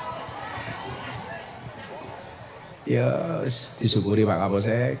 Ya disyukuri Pak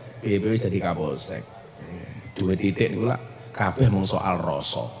Kapolsek, piye wis dadi Kapolsek. Dua titik niku lah kabeh mung soal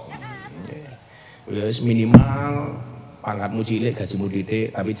rasa. Ya wis minimal pangkatmu cilik, gajimu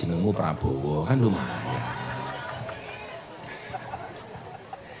titik, tapi jenengmu Prabowo kan lumayan.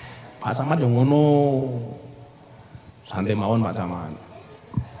 Pak Camat yo ngono. Santai mawon Pak Camat.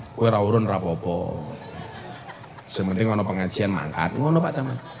 Kowe ora urun ora apa-apa. Sementing ana pengajian mangkat ngono Pak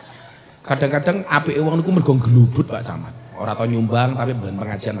Camat. Kadang-kadang apike wong niku mergo glubut Pak Camat. Ora tau nyumbang tapi bahan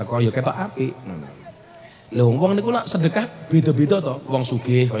pengajian teko ya ketok apik. Lho wong niku lak sedekah beda-beda to. Wong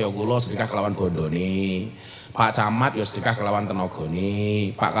sugih kaya kula sedekah kelawan bondone. Pak Camat ya sedekah kelawan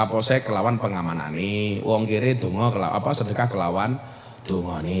tenagane, Pak Kapolsek kelawan pengamanane. Wong kere donga sedekah kelawan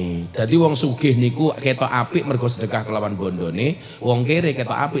dongane. Dadi wong sugih niku ketok apik mergo sedekah kelawan bondone, wong kere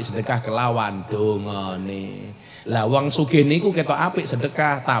ketok apik sedekah kelawan dongane. Lah wong sugih niku ketok apik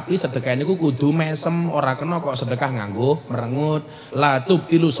sedekah, tapi sedekah niku kudu mesem, ora kena kok sedekah nganggo merengut. La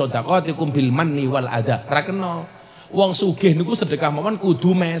tubtilu shadaqatikum bil manni wal adha. Ora kena. Wong sugih niku sedekah mawon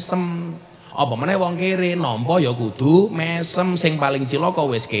kudu mesem. Apa meneh wong kere nampa ya kudu mesem, sing paling cilaka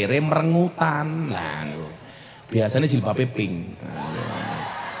wis kere merengutan. Lah niku. Biasane jilbabe pink.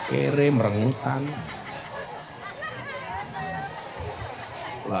 Kere merengutan.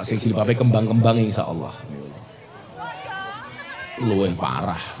 Lah sing jilbabe kembang-kembang insyaallah. Luwih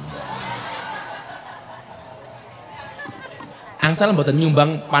parah. Angsal mboten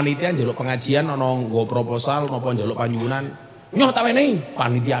nyumbang panitia njaluk pengajian ana nggo proposal napa njaluk panyuwunan. Nyoh tak wenehi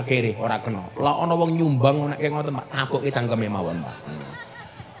panitia kere ora kena. Lah ana wong nyumbang nek ngoten Pak tapuke cangkeme mawon Pak.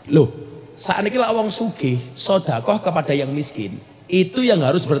 Loh, sakniki lak wong sugih sedekah kepada yang miskin. Itu yang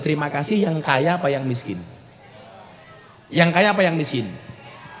harus berterima kasih yang kaya apa yang miskin? Yang kaya apa yang miskin?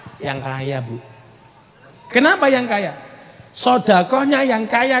 Yang kaya, Bu. Kenapa yang kaya? Sedekahnya yang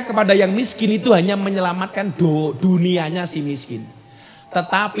kaya kepada yang miskin itu hanya menyelamatkan dunianya si miskin.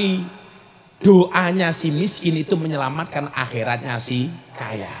 Tetapi doanya si miskin itu menyelamatkan akhiratnya si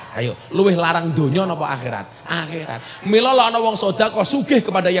kaya. Ayo, luwih larang donya napa akhirat? Akhirat. Mila ana wong sedekah sugih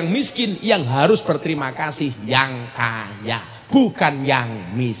kepada yang miskin, yang harus berterima kasih yang kaya, bukan yang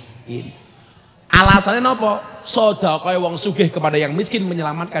miskin. Alasannya napa? Sedekah wong sugih kepada yang miskin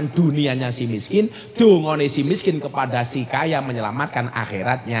menyelamatkan dunianya si miskin, dongane si miskin kepada si kaya menyelamatkan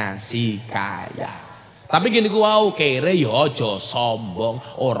akhiratnya si kaya. Tapi gini ku wau kere ya aja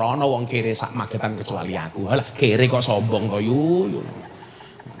sombong. Ora ana wong kere sak Magetan kecuali aku. Halah kere kok sombong to yu.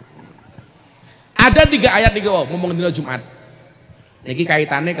 Ada 3 ayat iki wau ngomong dina Jumat. Niki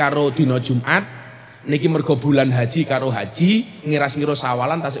kaitane karo dina Jumat. Niki mergo bulan haji karo haji, ngiras-ngiros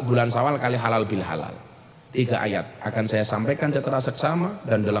sawalan tasik bulan sawal kali halal bil halal. 3 ayat akan saya sampaikan secara seksama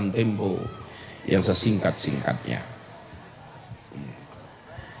dan dalam tempo yang sesingkat-singkatnya.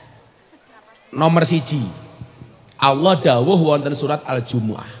 Nomor 1, Allah dawuh wonten surat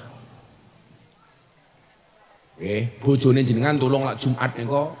Al-Jumu'ah. Bojone jenengan tulung lak Jumat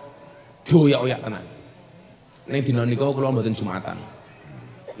nika doyak-oyak tenan. Ning dina nika kula mboten Jumatan.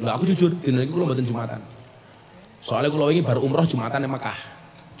 Lah aku jujur dina niku kula mboten Jumatan. Soalnya kula wingi baru umroh Jumatan nang Mekah.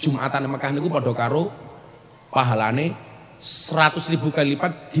 Jumatan nang Mekah niku padha karo pahalane 100.000 kali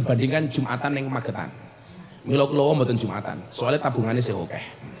lipat dibandingkan Jumatan nang Magetan. Mila kula mboten Jumatan, soalnya tabungane sih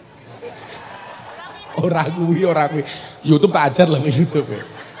akeh. Ora kuwi. YouTube tak ajar lah YouTube.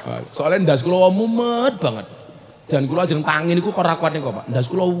 Soalnya ndas kula mumet banget. Dan kula ajeng tangi niku ora kuat niku Pak.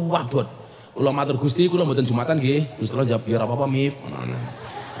 Ndas kula wabot. Kula matur Gusti kula mboten Jumatan nggih. Gusti kula jawab biar apa-apa Mif.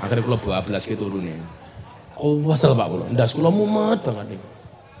 Akhirnya kula bablas ki turune. Wasal Pak kula. Ndas kula mumet banget niku.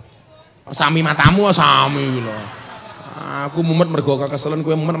 Sami matamu sami kula. Aku mumet mergo keselen,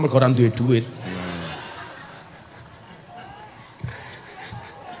 kowe mumet mergo ora duwe duit.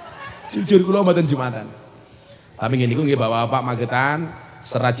 Jujur kula mboten Jumatan. Tapi ngene niku nggih Bapak-bapak Magetan,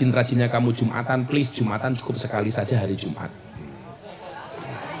 serajin-rajinnya kamu Jumatan, please Jumatan cukup sekali saja hari Jumat.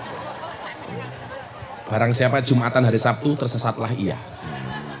 Barang siapa Jumatan hari Sabtu tersesatlah ia.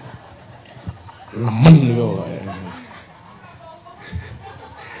 Nemen niku.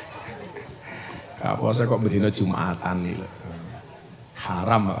 Kapolsek kok bedino Jumatan iki lho.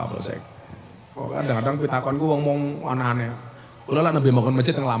 Haram Pak Kapolsek. Kok kadang-kadang pitakonku wong-wong aneh-aneh. Kula lak nembe bangun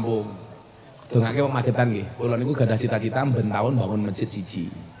masjid teng Lampung. Dongake wong Magetan nggih. Kula niku gadah cita-cita ben taun bangun masjid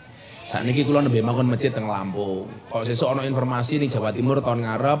siji. Sakniki kula nembe bangun masjid teng Lampung. Kok sesuk ana informasi ning Jawa Timur tahun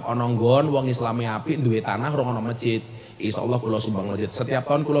ngarep ana nggon wong Islami apik duwe tanah rong ana masjid. Insyaallah kula sumbang masjid. Setiap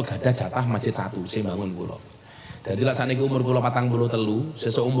tahun kula gadah jatah masjid 1 sing bangun kula. Dadi lak sakniki umur kula 43,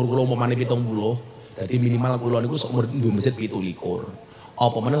 sesuk umur kula umpamane 70. Dadi minimal kula niku seumur duwe masjid 17.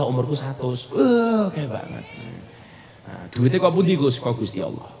 Apa meneh lak umurku 100. Kayak banget. Nah, duitnya kok pundi Gus? Kok Gusti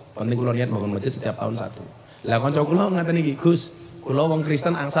Allah. Penting kula niat bangun masjid setiap tahun 1. Lah kanca kula ngaten iki, Gus, kula wong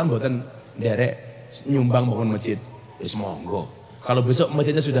Kristen angsal mboten nderek nyumbang bangun masjid. Wis monggo. Kalau besok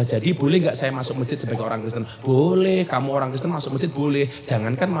masjidnya sudah jadi, boleh nggak saya masuk masjid sebagai orang Kristen? Boleh, kamu orang Kristen masuk masjid boleh.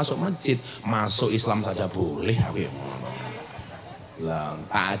 Jangankan masuk masjid, masuk Islam saja boleh. Aku lah,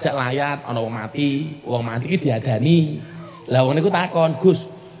 tak ajak layat, ana wong mati iki diadani. Lah wong niku takon, Gus,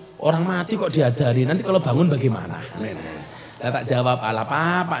 orang mati kok diadani, nanti kalau bangun bagaimana? Lah tak jawab, ala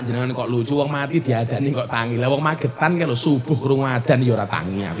Pak jenengan kok lucu, wong mati diadani kok tangi. Lah wong Magetan kalau subuh krungu adzan ya ora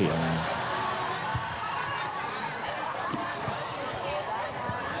tangi aku ya.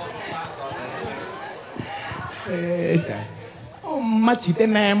 Masjidnya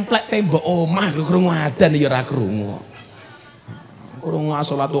nemplek tembok omah lho krungu adzan ya ora krungu. Krungu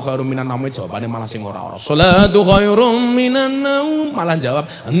sholatu khairum minan naum jawabane malah sing ora. Sholatu khairum minan naum malah jawab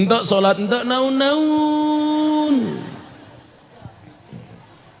entuk salat entuk naun-naun.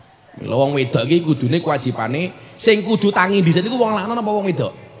 Lha wong wedok iki kudune kewajibane sing kudu tangi dhisik niku wong lanang apa wong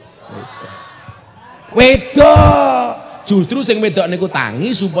wedok? Wedok. Justru sing wedok niku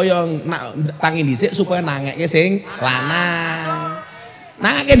tangi supaya tangi dhisik supaya nangekke sing lanang.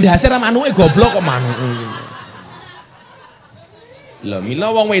 Nangeke ndasar manuke goblok kok manuke. Lha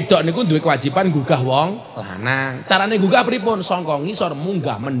mila wong wedok niku duwe kewajiban gugah wong lanang. Carane gugah pripun? Sangka ngisor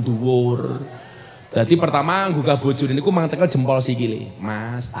munggah mendhuwur. Dadi pertama gugah bojone niku mang cekel jempol sikile.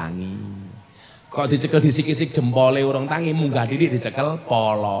 Mas tangi. Kok dicekel di sikik-sikik jempole urung tangi munggah didik dicekel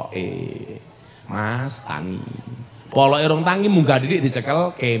poloke. Mas tangi. Poloke urung tangi munggah didik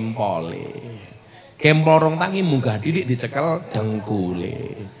dicekel kempole. Kempol urung tangi munggah didik dicekel dengkule.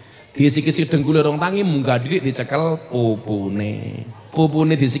 Di sikik-sikik dengkule urung tangi munggah didik dicekel pupune.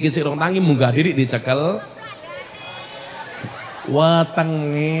 Pupune di sikik-sikik urung tangi munggah didik dicekel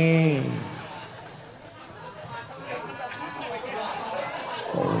wetenge.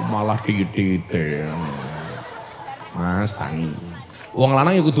 Oh, malah ditite. Mas tangi. Wong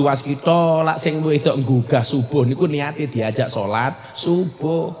lanang ya kudu waskita, lak sing wedok nggugah subuh niku niate diajak salat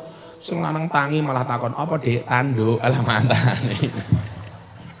subuh. Sing lanang tangi malah takon, "Apa, Dik? Tanduk?" Alah mantane.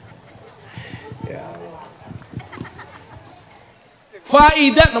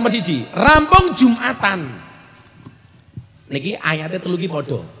 Faidah nomor 1, rampung Jumatan. Niki ayatnya telugi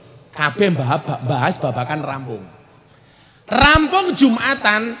podo. Kabeh bahas babakan rampung. Rampung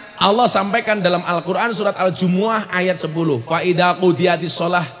Jumatan Allah sampaikan dalam Al-Quran surat Al-Jumu'ah ayat 10. Faidah qudiyatis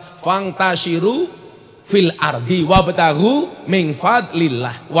sholah fangtashiru fil ardi wabtaghu min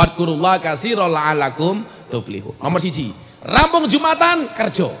fadlillah wadkurullah katsiran la'alakum tuflihun. Nomor 1, rampung Jumatan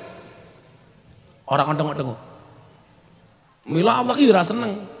kerja. Orang tengok-tengok. Mila Allah ki ora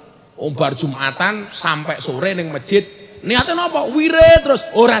seneng. Bar Jumatan sampai sore ning masjid, niate napa? Wirid terus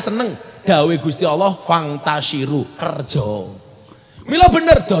ora seneng. Dawe Gusti Allah fangtashiru kerja. Mila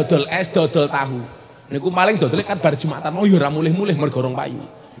bener dodol es, dodol tahu. Niku paling dodol kan bar Jumatan mau ya ora mulih-mulih mergo rong payu.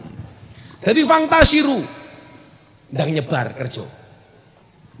 Dadi fangtashiru ndang nyebar kerja.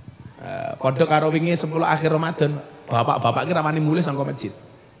 Padha karo wingi 10 akhir Ramadan, bapak-bapak ki ramani mulih saka masjid.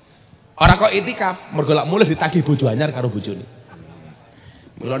 Ora kok itikaf, mergo lak mulih ditagih bojo anyar karo bojone.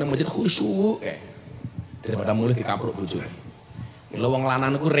 Mila ning masjid khusyuk daripada mulih dikapruk bojone. Mila wong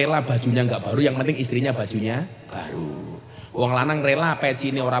lanang niku rela bajunya enggak baru, yang penting istrinya bajunya baru. Wong lanang rela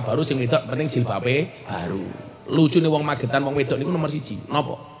pecine ora baru, sing wedok penting jilbabe baru. Lucune wong Magetan wong wedok niku nomor 1.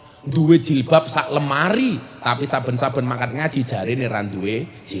 Napa? Duwe jilbab sak lemari, tapi saben-saben mangkat ngaji jarine ra duwe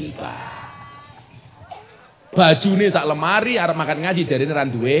jilbab. Bajune sak lemari arep makan ngaji jarine ra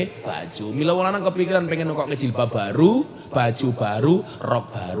duwe baju. Mila wong lanang kepikiran pengen nukok jilbab baru, baju baru, rok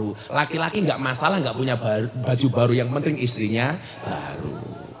baru. Laki-laki enggak masalah enggak punya baju baru, yang penting istrinya baru.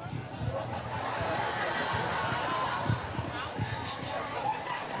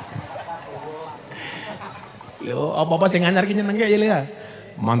 Lho, apa-apa sing anyar ki nyenengke ya, Lia.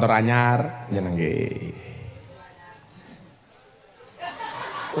 Motor anyar nyenengke.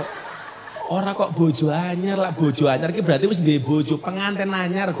 Ora kok bojo anyar, lah bojo anyar ki berarti wis duwe bojo, pengantin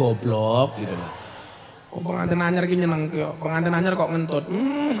anyar goblok gitu loh. Kok pengantin anyar ki nyenengke, pengantin anyar kok ngentut.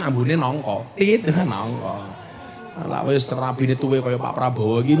 Ambune nongko, tit nongko. Lah wis rabine tuwe kaya Pak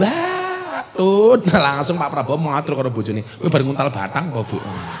Prabowo iki, batut. Langsung Pak Prabowo ngatur karo bojone. Kowe bar nguntal batang apa, Bu?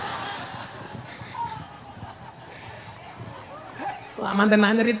 Lah manten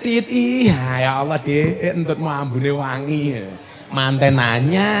anyar tit. Iya ya Allah, Dik, entutmu ambune wangi. Manten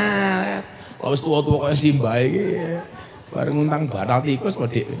anyar. Lah wis tuwa-tuwa kaya Simba iki. Bareng nguntang batal tikus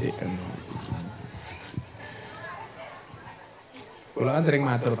Dik. Kula kan sering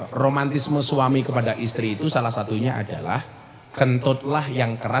matur, romantisme suami kepada istri itu salah satunya adalah kentutlah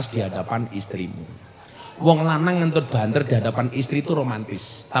yang keras di hadapan istrimu. Wong lanang ngentut banter di hadapan istri itu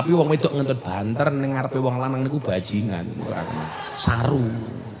romantis, tapi wong wedok ngentut banter ning ngarepe wong lanang niku bajingan, saru.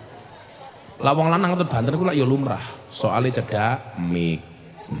 Lah wong lanang ngentut banter niku lak ya lumrah, soalnya cedak mik.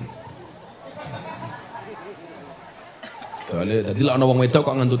 Dadi lek ana wong wedok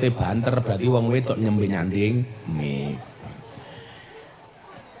kok ngentute banter berarti wong wedok nyembe nyanding mik.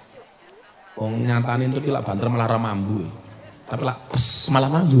 Wong nyatane entut lak banter malah ra mambu. Tapi lak pes malah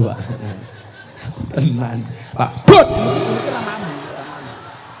mambu, Pak. Tenan. Pak, but iki ra mambu.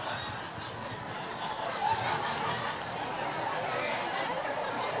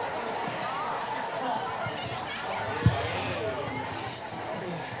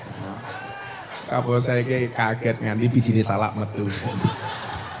 Kapal saya kaget nganti bijine salah metu.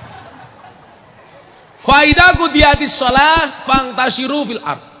 Faidah qudiyatis shalah fangtashiru fil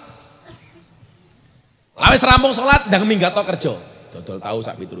ard. Lawis rampung salat ndang minggat kerja. Dodol tahu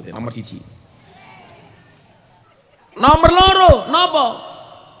sak piturute nomor 1. Nomor 2 napa?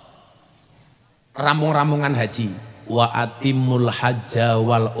 Rampung-rampungan haji. Wa atimul hajja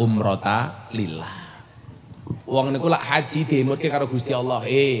wal umrata lillah. Wong niku lak haji dimutke karo Gusti Allah.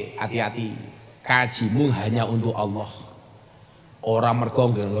 Hati-hati. Kajimu hanya untuk Allah. Ora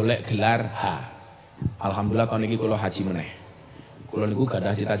mergo golek gelar Alhamdulillah tahun ini kula haji meneh. Kula niku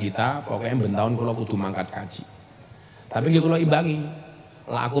gadah cita-cita pokoknya ben taun kula kudu mangkat kaji. Tapi nggih kula imbangi.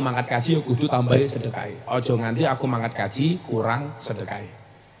 Lah aku mangkat kaji ya kudu tambahi sedekahe. Aja nganti aku mangkat kaji kurang sedekahe.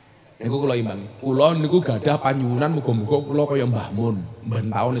 Niku kula imbangi. Kula niku gadah panyuwunan muga-muga kula kaya Mbah Mun,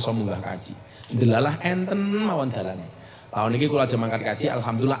 ben taun iso munggah kaji. Ndelalah enten mawon dalane. Tahun ini kula aja mangkat kaji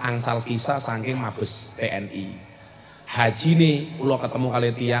alhamdulillah angsal visa saking Mabes TNI. Haji nih, kula ketemu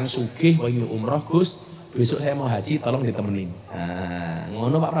kali tiang sugih wingi umroh Gus, besok saya mau haji tolong ditemenin.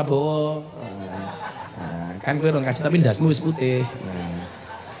 Ngono Pak Prabowo. Kan kowe urung kaji tapi ndasmu wis putih.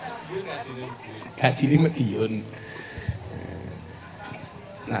 Haji ini Madiun.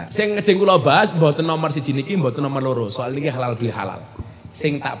 Nah, sing ngejeng kula bahas mboten nomor 1 niki mboten nomor 2, soal niki halal bil halal.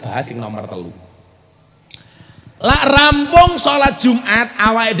 Sing tak bahas sing nomor 3. Lak rampung sholat Jumat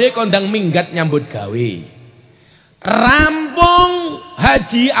awake dhewe kondang minggat nyambut gawe. Rampung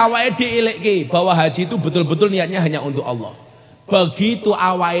haji awake dhewe elekke bahwa haji itu betul-betul niatnya hanya untuk Allah. Begitu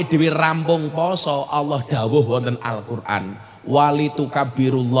awake dhewe rampung poso, Allah dawuh wonten Al-Qur'an,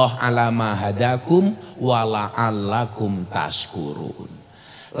 walitukabbirullah ala ma hadakum wala'allakum tashkurun.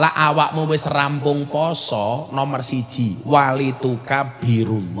 Lah awakmu wis rampung poso nomor 1,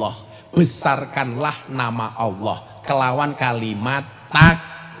 walitukabbirullah, besarkanlah nama Allah kelawan kalimat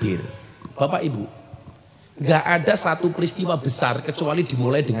takbir. Bapak Ibu, gak ada satu peristiwa besar kecuali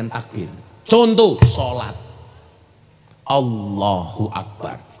dimulai dengan takbir. Contoh sholat, Allahu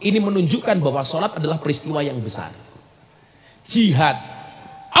Akbar. Ini menunjukkan bahwa sholat adalah peristiwa yang besar. Jihad,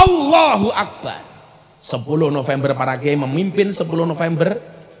 Allahu Akbar. 10 November para kiai memimpin 10 November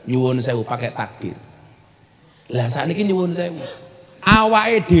nyuwun sewu pakai takbir. Lah saat ini nyuwun sewu.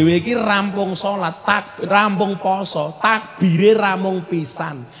 Awake dhewe iki rampung salat, rampung poso, takbire rampung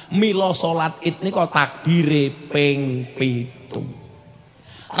pisan. Mila salat Id nika takbire ping 7.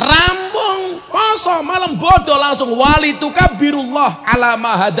 Rampung poso malam bodo langsung walitukabbirullah ala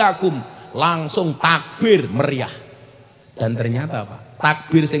ma hadakum. Langsung takbir meriah. Dan ternyata Pak,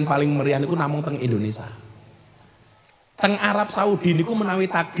 takbir sing paling meriah niku namung teng Indonesia. Teng Arab Saudi niku menawi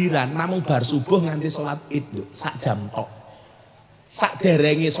takbiran namung bar subuh nganti salat Id lho, sak jam tok.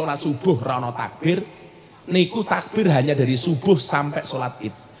 Sakderenge sholat subuh rano takbir, niku takbir hanya dari subuh sampai sholat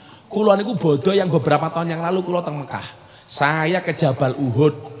Id. Kulo niku bodoh yang beberapa tahun yang lalu kulo teng Mekah. Saya ke Jabal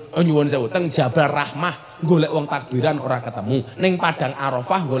Uhud, nyuwun sewu, teng Jabal Rahmah golek wong takbiran ora ketemu. Ning Padang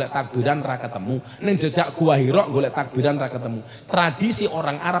Arafah golek takbiran ora ketemu. Ning jejak Gua Hira golek takbiran ora ketemu. Tradisi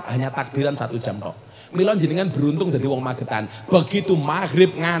orang Arab hanya takbiran 1 jam tok. Mila jenengan beruntung dadi wong Magetan. Begitu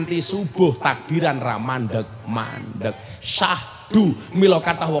maghrib nganti subuh takbiran ra mandeg. Syahdu mila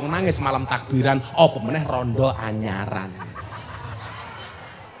kathah wong nangis malam takbiran apa meneh rondo anyaran.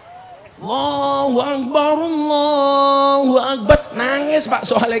 Allahu Akbar, Allahu Akbar, nangis Pak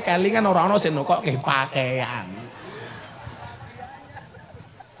soalnya kelingan ora ana sing nokokke pakaian.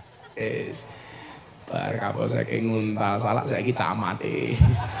 Bar kapal saking nguntal salak saiki camate.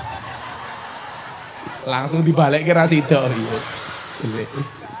 Langsung dibalik ke Rasido iya.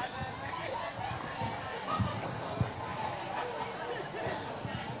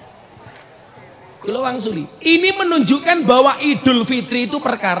 Kula wangsuli. Ini menunjukkan bahwa Idul Fitri itu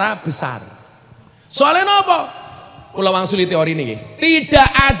perkara besar. Soalnya apa? Kula wangsuli teori ini. Tidak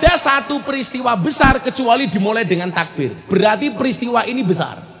ada satu peristiwa besar kecuali dimulai dengan takbir. Berarti peristiwa ini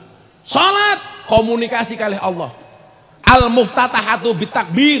besar. Salat, komunikasi kali Allah. Al-muftatahatu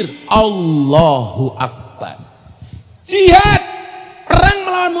bitakbir, Allahu Akbar. Jihad, perang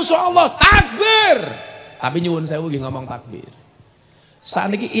melawan musuh Allah, takbir. Tapi nyuwun sewu nggih ngomong takbir.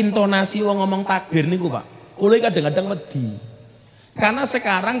 Saniki intonasi wong ngomong takbir niku Pak, kula kadang-kadang wedi. Karena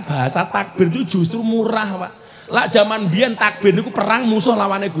sekarang bahasa takbir itu justru murah Pak. Lah zaman biyen takbir niku perang musuh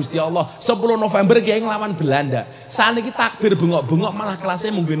lawane Gusti Allah. 10 November kiai nglawan Belanda. Saniki takbir bengok-bengok malah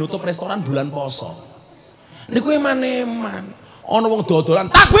kelasnya mungkin nutup restoran bulan poso. Niku eman-eman. Ana wong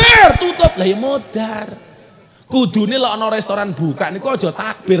dodolan takbir tutup lah ya modar. Kudune lek ana restoran buka niku aja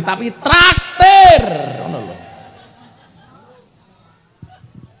takbir tapi traktir. Ngono lho.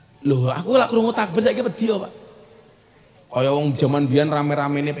 Loh, aku lak krungu takbir saiki wedi Pak. Kaya wong zaman biyen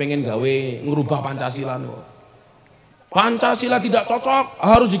rame-rame ini pengen gawe ngerubah Pancasila kok. Pancasila tidak cocok,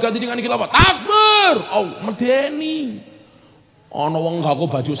 harus diganti dengan khilafah. Takbir! Oh, medeni. Ana wong nggawa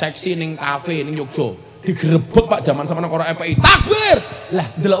baju seksi ning kafe ning Yogya, digerebek Pak zaman sama nang FPI. Takbir! Lah,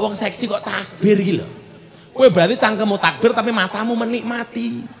 ndelok wong seksi kok takbir iki lho. Kowe berarti cangkemmu takbir tapi matamu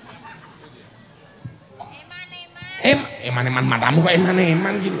menikmati. Eman-eman matamu kok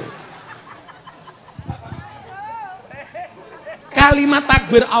eman-eman gitu. Kalimat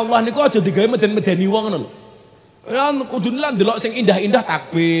takbir Allah niku aja digawe meden-medeni wong ngono lho. Ya kudune lah ndelok sing indah-indah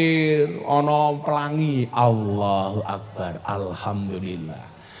takbir, ana pelangi, Allahu Akbar, alhamdulillah.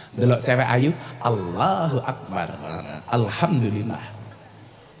 Ndelok cewek ayu, Allahu Akbar, alhamdulillah.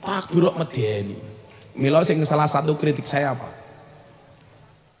 Takbir kok medeni. Mila sing salah satu kritik saya apa?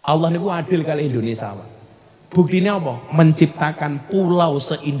 Allah niku adil kali Indonesia, Pak. Buktinya apa? Menciptakan pulau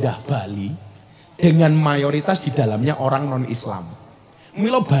seindah Bali dengan mayoritas di dalamnya orang non-Islam.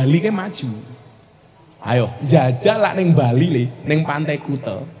 Milo Bali ke maju. Ayo, jajal lah neng Bali le, neng Pantai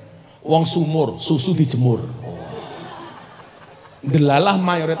Kuta. Wong sumur, susu dijemur. Delalah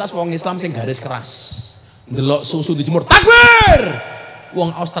mayoritas wong Islam sing garis keras. Delok susu dijemur, takbir!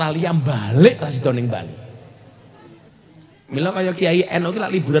 Wong Australia balik ra sida ning Bali. Mila kaya Kiai NU ki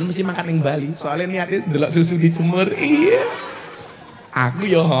lak liburan mesti makan ning Bali, soalnya niate ndelok susu dijemur. Iya. Aku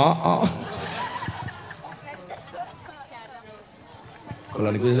ya heeh. Kalau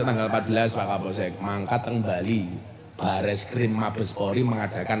niku tanggal 14 Pak Kapolsek mangkat teng Bali, Bareskrim Mabes Polri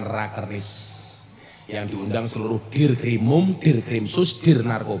mengadakan rakernis yang diundang seluruh Dirkrimum, Dirkrimsus, Dir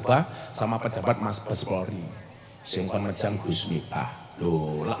Narkoba sama pejabat Mabes Polri. Sing kon mejang Gus Miftah.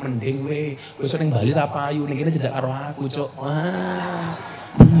 Loh, lak mending we, wis ning Bali ra payu, ning kene cedak karo aku, Cuk. Wah,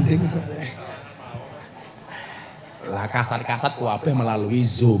 mending. Lah kasat-kasat kabeh melalui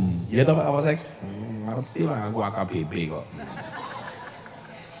Zoom. Ya toh Pak Kapolsek? Ngerti lah aku AKBP kok.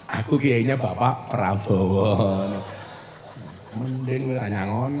 Aku kayaknya Bapak Prabowo. Mending we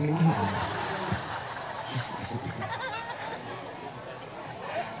nyangon iki.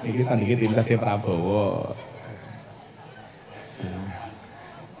 Iki sandiki tim sasi Prabowo.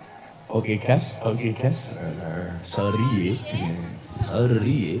 Oke gas. Sorry ya.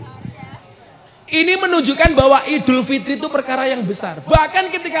 Ini menunjukkan bahwa Idul Fitri itu perkara yang besar.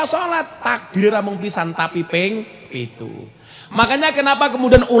 Bahkan ketika sholat takbir ramung pisan tapi ping itu. Makanya kenapa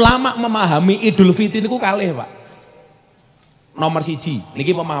kemudian ulama memahami Idul Fitri niku kalih, Pak. Nomor siji,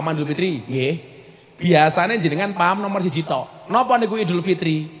 niki pemahaman Idul Fitri, nggih. Biasanya jenengan paham nomor siji tok. Napa niku Idul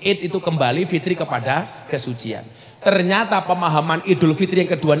Fitri? Id itu kembali, fitri kepada kesucian. Ternyata pemahaman Idul Fitri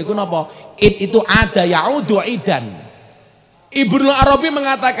yang kedua niku napa? Id itu ada yaudu idan. Ibnu Arabi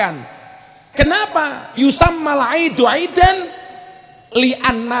mengatakan, kenapa yusammal aidu idan?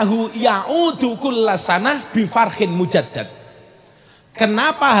 Li'annahu yaudu kullasanah bifarhin mujaddad.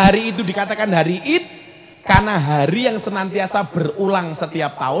 Kenapa hari itu dikatakan hari Id? Karena hari yang senantiasa berulang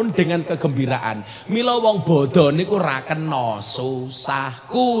setiap tahun dengan kegembiraan. Mila wong bodoh niku ra kena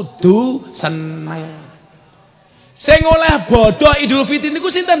susah, kudu seneng. Sing oleh bodoh Idul Fitri niku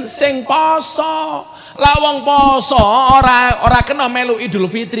sinten? Sing poso. Lah wong poso ora kena melu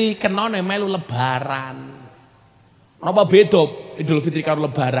Idul Fitri, kenane melu lebaran. Napa beda Idul Fitri karo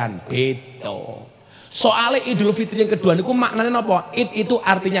lebaran? Beda. Soalnya Idul Fitri yang kedua niku maknanya napa? Id itu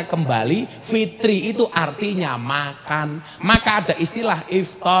artinya kembali, fitri itu artinya makan. Maka ada istilah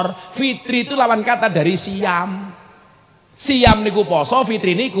iftar. Fitri itu lawan kata dari siam. Siam niku poso,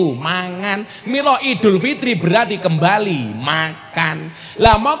 fitri niku mangan. Mila Idul Fitri berarti kembali makan.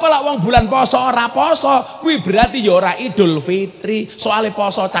 Lah moko lak wong bulan poso ora poso, kuwi berarti ya ora Idul Fitri. Soale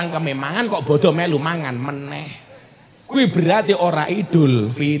poso cangkeme mangan kok bodo melu mangan meneh. Kuwi berarti ora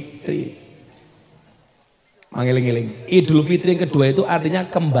Idul Fitri. Mangeling-eling. Idul Fitri yang kedua itu artinya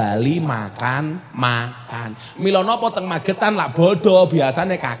kembali makan. Mila napa teng Magetan lak bodo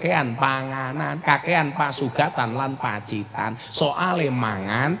biasane kakean panganan, kakean pasugatan lan pacitan. Soale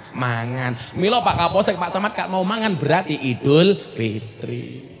mangan. Mila Pak Kapolsek, Pak Camat gak mau mangan berarti Idul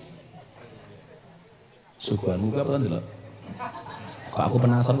Fitri. Suguhan muga apa ndelok? Kok aku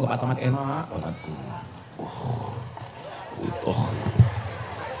penasaran kok Pak Camat enak bangetku.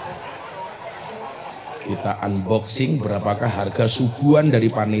 Kita unboxing berapakah harga suguhan dari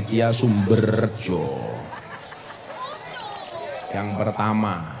panitia Sumberjo. Yang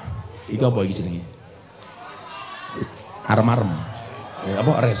pertama, itu apa iki jenenge? Arem-arem. Ya,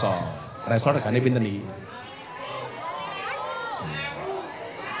 apa resol? Resol regane pinten iki?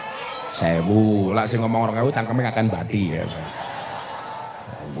 1000. Lah sing ngomong 2000 cangkeme akan badi ya.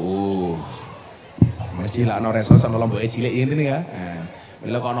 Mesti lah ana resol sono lomboke cilik ngene ya.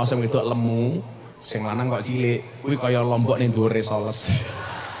 Bila kok ana sing wedok lemu Sing lanang kok cilik, kuwi kaya lombok ning dhuwur resoles.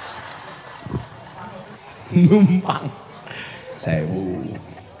 Numpang 1000.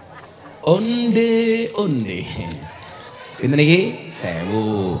 Onde. Pinten iki?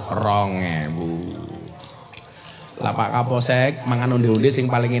 1000, 2000. Lah Pak Kapolsek mangan onde-onde sing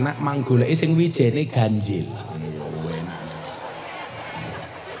paling enak mang goleki sing wijene ganjil.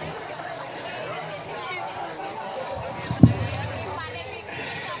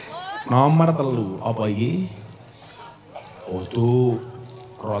 Nomor 3, apa iki? Oh tuh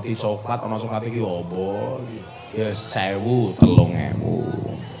roti coklat ana coklat iki apa? Ya 1000,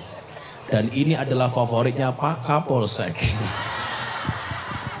 3000. Dan ini adalah favoritnya Pak Kapolsek.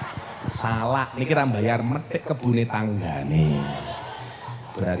 Salah, niki ra bayar metik kebune tanggane.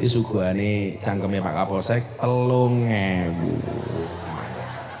 Berarti suguhane cangkeme Pak Kapolsek 3000.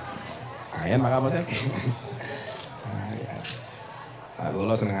 Ayan Pak Kapolsek.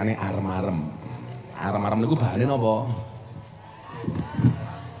 Kula senengane arem-arem. Arem-arem niku bahane napa?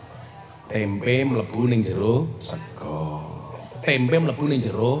 Tempe mlebu ning jero sego. Tempe mlebu ning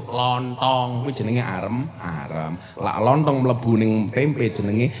jero lontong, kuwi jenenge arem-arem. Lak lontong mlebu ning tempe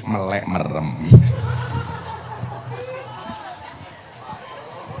jenenge melek merem.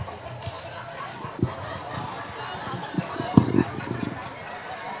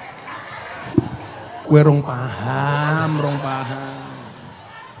 Kowe rong paham.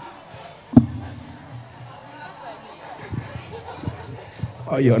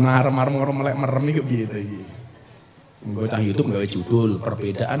 Oh iya, arem-arem karo melek merem iki piye to iki? Engko cah YouTube gawe judul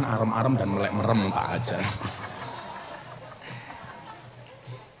perbedaan arem-arem dan melek merem tak aja.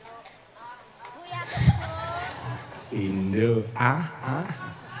 Indo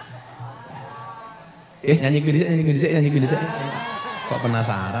nyanyi gini. Kok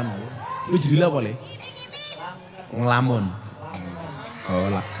penasaran aku. Lu judul apa le? Ngelamun. Oh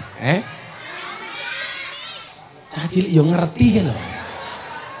lah. Cah cilik yo ngerti kan lho.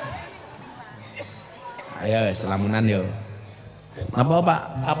 Ayo selamunan yo. Napa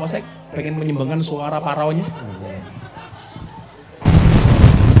Pak Kapolsek pengen menyumbangkan suara paraonya?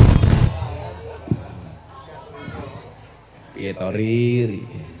 Piye to Riri?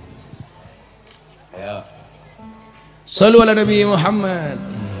 Ayo. Shallu ala Nabi Muhammad.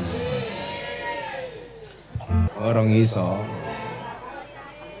 Orang iso.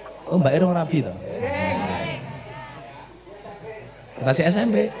 Oh Mbak Irung rapi to. Kasih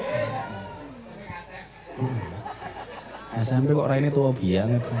SMP. SMP kok raine tua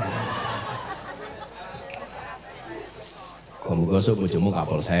biang. Kok gosok bojomu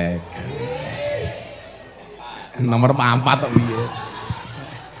Kapolsek. Nomor 4 kok piye.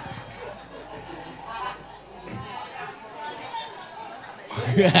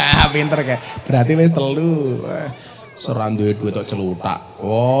 Pinter kayak. Berarti wis 3. Seran duit tok celutak.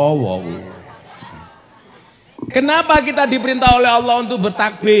 Wow. Kenapa kita diperintah oleh Allah untuk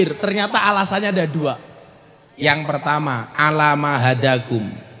bertakbir? Ternyata alasannya ada 2. Yang pertama, alama hadakum.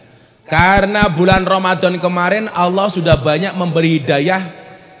 Karena bulan Ramadan kemarin Allah sudah banyak memberi hidayah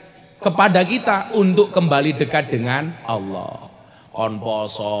kepada kita untuk kembali dekat dengan Allah. Kon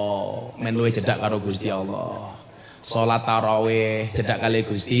poso, men luwih cedhak karo Gusti Allah. Salat tarawih cedhak kali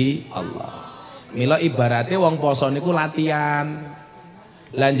Gusti Allah. Mila ibaratnya wong poso niku latihan.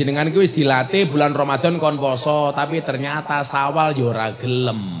 Lan jenengan kuwi wis dilatih bulan Ramadan kon poso, tapi ternyata Sawal yo ora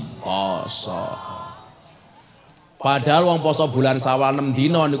gelem poso. Padahal wong poso bulan Sawal 6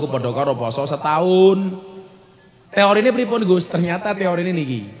 dina niku padha karo poso setahun. Teori ini pripun Gus? Ternyata teori ini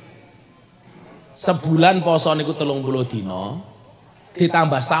niki. Sebulan poso niku 30 dina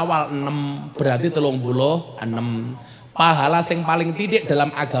ditambah Sawal 6 berarti 36. Pahala sing paling titik dalam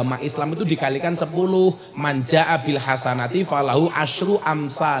agama Islam itu dikalikan 10. Manja bil hasanati falahu asyru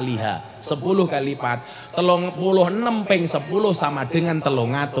amsalihha. 10 kali lipat. 36 ping 10 sama dengan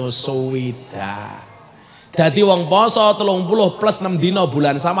 300 swidak. Dadi wong poso 30 plus 6 dina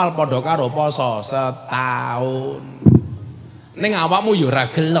bulan Sawal padha karo poso setahun. Ning awakmu ya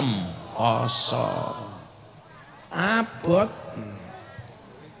ora gelem poso. Abot.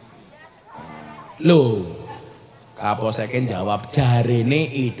 Lho, Kapolsek jawab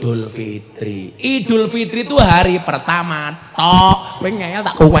jarene Idul Fitri. Idul Fitri itu hari pertama tok. Kowe ngeyel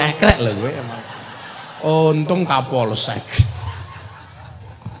tak kuwekrek lho kowe. Untung Kapolsek.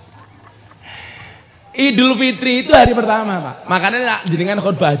 Idul Fitri itu hari pertama Pak. Makanya jenengan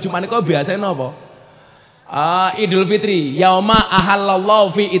khutbah Jumat niku biasane napa? Idul Fitri yauma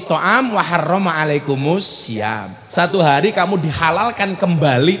ahallallahu fi it'am wa harrama alaikumus syiyam. Satu hari kamu dihalalkan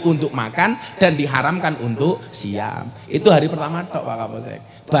kembali untuk makan dan diharamkan untuk syiyam. Itu hari pertama tok Pak Kapolsek.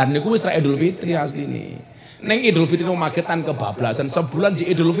 Bar niku wis ra Idul Fitri asline. Neng Idul Fitri nang Magetan kebablasan sebulan di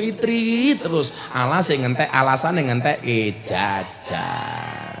Idul Fitri terus alasan ngentek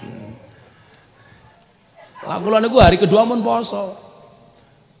jajan. Lah kula niku hari kedua mun poso.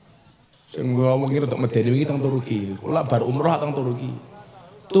 Sing ngomong iki rada medeni iki teng Turki. Kula bar umroh teng Turki.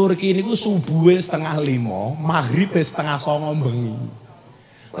 Turki niku subuhe 4:30, maghribe 8:30 bengi.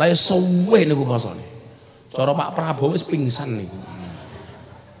 Lah ya suwe niku posone. Cara Pak Prabowo wis pingsan niku.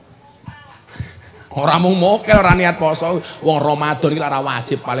 Ora mung mokel ora niat poso, wong Ramadan iki ora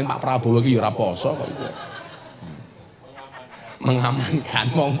wajib, paling Pak Prabowo iki ya ora poso kok iki. Mengamankan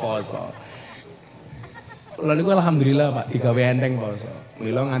wong poso. Kula niku alhamdulillah Pak digawe enteng poso.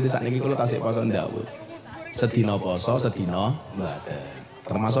 Mila nganti sakniki kula tasih poso ndawut. Sedina poso, sedina mbaten.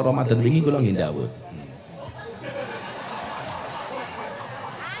 Termasuk Ramadan wingi kula nggih ndawut.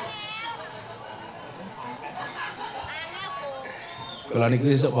 Kula niku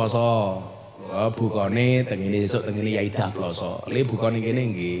esuk poso. Bukane tengene esuk tengene Yaidah Ploso. Le bukane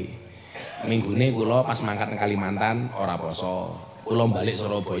kene nggih. Minggune kula pas mangkat nang Kalimantan ora poso. Kula balik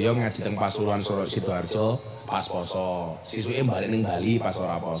Surabaya ngaji teng Pasuruan Sidoarjo pas poso. Sisuke balik ning Bali pas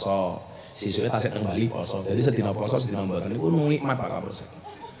ora poso. Sisuke tasik teng Bali poso. Jadi sedina poso sedina mboten niku nikmat Pak Kapolsek.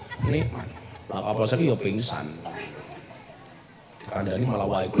 Nikmat. Pak Kapolsek yo pingsan. Kandhani malah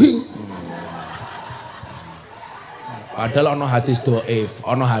wae. Padahal ana hadis dhaif,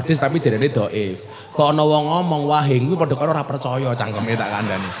 ana hadis tapi jarene dhaif. Kok ana wong ngomong wahing kuwi padha karo ora percaya cangkeme tak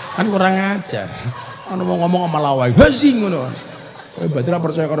kandhani. Kan kurang ajar. Ana wong ngomong malah wae. Hasing ngono. Kowe berarti ora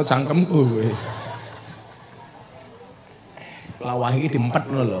percaya karo cangkemku kowe. Lah wahing iki diempet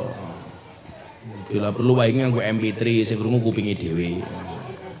ngono lho. Bila perlu wahing nganggo MP3 sing krungu kupinge dhewe.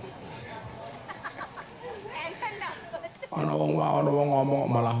 Ana wong ngomong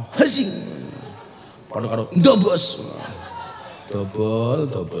malah hasing. Padha karo ndok bos. Dobol.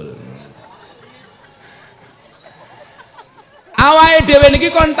 Awake dhewe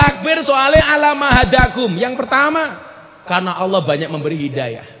niki kon takbir soalnya alama hadakum. Yang pertama, karena Allah banyak memberi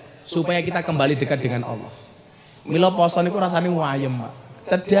hidayah supaya kita kembali dekat dengan Allah. Mila poso niku rasane wayem, Pak.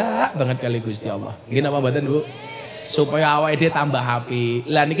 Cedak banget kali Gusti Allah. Nggih napa mboten, Bu? Supaya awake dhewe tambah apik.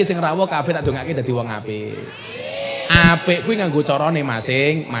 Lah niki sing rawuh kabeh tak dongake dadi wong apik. Apik kuwi nganggo carane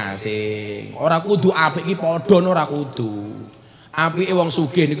masing-masing. Ora kudu apik iki padha ora kudu. Apike wong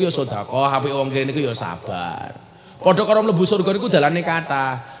sugih niku ya sedekah, apike wong kere niku ya sabar. Padha karo mlebu surga niku dalane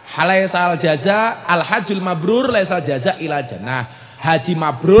kathah. Halaisal jaza al hajjul mabrur laisal jaza ila jannah. Haji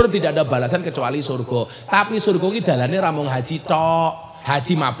mabrur tidak ada balasan kecuali surga. Tapi surga iki dalane ra mung haji tok.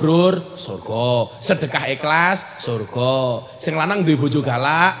 Haji mabrur surga, sedekah ikhlas surga, sing lanang duwe bojo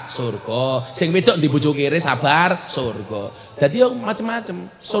galak surga, sing wedok duwe bojo kere sabar surga. Dadi yo macem-macem.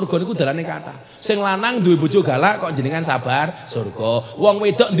 Surga niku dalane kathah. Sing lanang duwe bojo galak kok jenengan sabar surga. Wong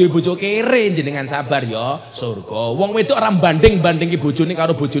wedok duwe bojo kere jenengan sabar ya surga. Wong wedok ora banding-bandingi bojone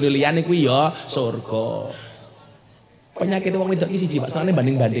karo bojone liyane kuwi ya surga. Penyakit wong wedok iki siji Pak, senengane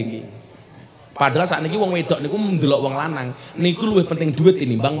banding-bandingi. Padahal saat ini wong wedok niku ndelok wong lanang niku luwih penting duit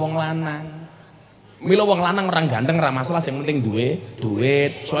tinimbang wong lanang. Mila wong lanang orang ganteng ora masalah, sing penting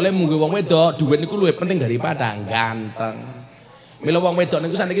duit. Soalnya munggo wong wedok duit niku luwih penting daripada ganteng. Mila wong wedok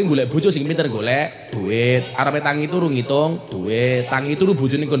niku saniki golek bojo sing pinter golek duit. Arepe tangi turu ngitung duit. Tangi turu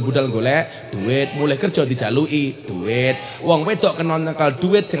bojone kon budal golek duit. Mulai kerja dijaluki duit. Wong wedok kena nyekel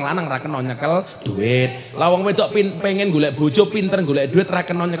duit, sing lanang ra kena nyekel duit. Lah wong wedok pengen golek bojo pinter golek duit ra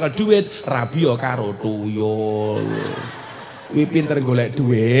kena nyekel duit, rabi yo karo tuyul. Kuwi pinter golek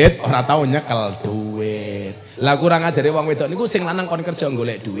duit, ora tau nyekel duit. Lah kurang ajare wong wedok niku sing lanang kon kerja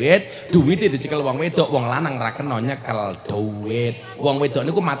golek duit, duwite dicekel wong wedok, wong lanang ra kena nyekel duit. Wong wedok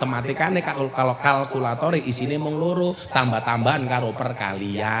niku matematikane kalau kalkulatore isine mung loro, tambah-tambahan karo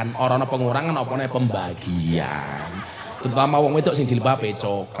perkalian, ora ana pengurangan apa ana pembagian. Terutama wong wedok sing jilbabe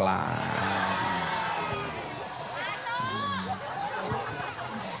coklat.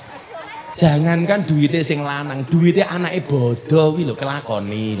 Jangankan duitnya sing lanang, duitnya anake bodoh kuwi lho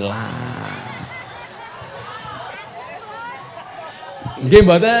kelakoni lah. Nggih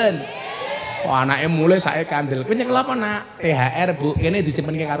mboten. Oh, anake mulai sae kandel. Kowe nyekel apa nak? THR Bu, kene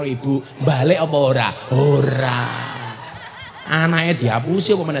disimpenke karo ibu. Balik apa ora? Ora. Anake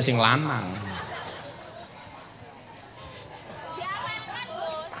dihapusi apa meneh sing lanang.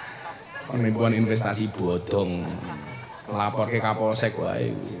 Penipuan investasi bodong. Laporke Kapolsek wae.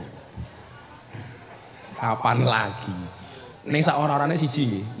 Kapan lagi? Ning sak ora-orane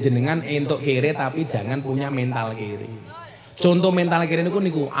siji jenengan entuk kere tapi jangan punya mental kere. Contoh mental kere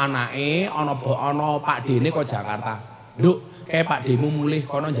niku anake ana Pak Dene kok Jakarta. Nduk, kayak Pak Demu mulih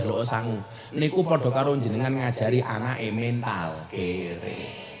kono njaluk sangu. Niku padha karo jenengan ngajari anake mental kere.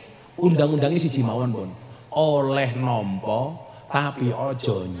 Undang-undange siji mawon, Pun. oleh nampa tapi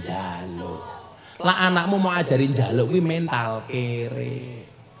aja njaluk. Lah anakmu mau ajarin njaluk kuwi mental kere.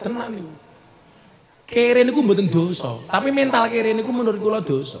 Tenan niku. Kere niku mboten dosa, tapi mental kere niku menurut kula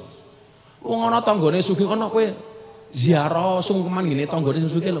dosa. Wong ana tanggane sugih ana kowe ziarah sungkeman ngene tanggane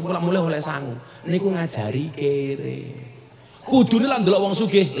sugih lho kok mulai oleh sangu. Niku ngajari kere. Kudune lak ndelok wong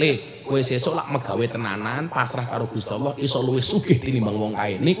sugih, le kowe sesuk lak megawe tenanan pasrah karo Gusti Allah iso luwih sugih tinimbang wong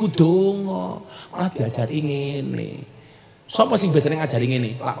kae. Niku donga. Malah diajari ngene. Sapa sing biasane ngajari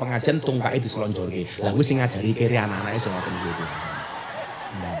ngene? Lak pengajian tungkake diselonjorke. Lah kuwi sing ngajari kere anak-anake sing ngoten kuwi.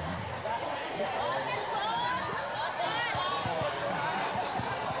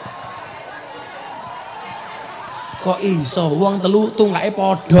 Kok iso wong telu tungkake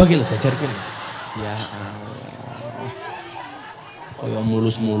padha iki lho diajarke. Ya Allah. Kaya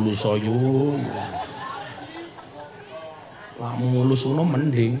mulus-mulus ayo. Lah mulus ngono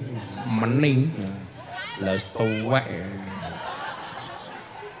mending, mening. Lah wis tuwek.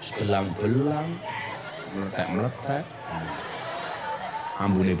 Belang-belang, meletek-meletek,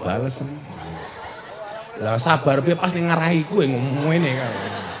 ambune balesen. Lah sabar piye pas ning ngarahi kowe ngene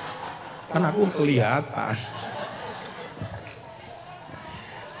kan aku kelihatan.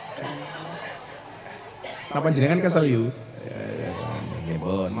 Napa jenengan kesel yu? Nggih,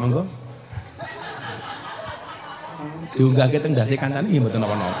 Bon. Monggo. Diunggahke teng ndase kancane nggih mboten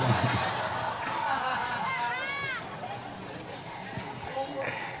napa-napa.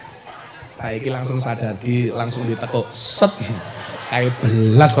 Iki langsung sadar langsung ditekuk set kayak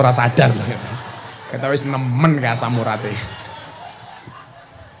belas ora sadar kita wis nemen kayak asam urate.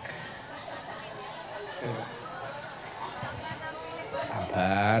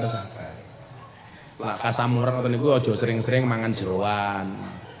 Sabar lah asam urat ngoten niku aja sering-sering mangan jeroan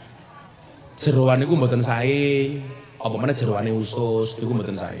niku mboten sae apa meneh jeroane usus niku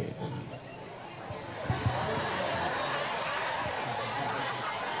mboten sae.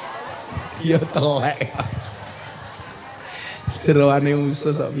 Ya telek. Jeroane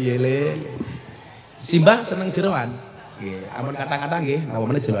usus kok piye le. Simbah seneng jeroan. Nggih, ampun kadang-kadang nggih, napa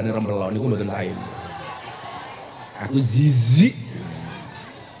meneh jeroane rempelo niku mboten sae. Aku zizi.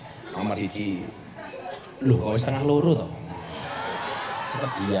 Nomor 1. Lho, kok wis setengah loro to.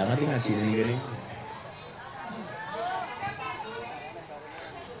 Cepet banget iki ngaji ini kene.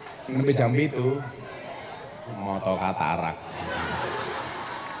 Nembe jam itu moto katarak.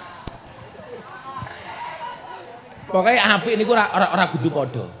 Pokoknya apik niku ora kudu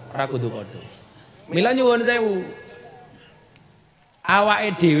padha, ora kudu padha. Mila nyuwun sewu.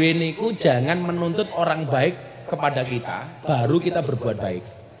 Awake dhewe niku jangan menuntut orang baik kepada kita, baru kita berbuat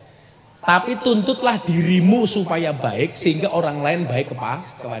baik. Tapi tuntutlah dirimu supaya baik sehingga orang lain baik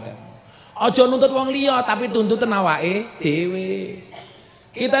kepadamu. Aja nuntut wong liya tapi tuntutan awake dhewe.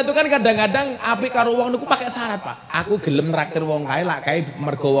 Kita itu kan kadang-kadang apik karo wong niku pakai syarat, Pak. Aku gelem traktir wong kae, lak kae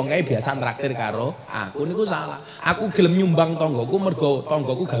mergo wong kae biasa traktir karo aku niku salah. Aku gelem nyumbang tanggoku mergo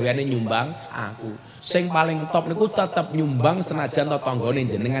tanggoku gaweane nyumbang aku. Sing paling top niku tetep nyumbang senajan tanggane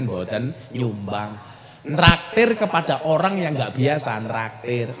jenengan mboten nyumbang. Traktir kepada orang yang enggak biasa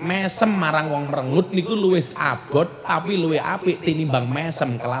traktir. Mesem marang wong merengut niku luwih abot tapi luwih apik tinimbang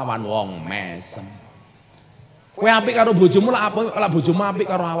mesem kelawan wong mesem. Kowe apik karo bojomu lah bojomu apik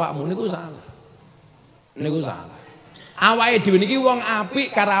karo awakmu niku salah. Niku salah. Awake dhewe niki wong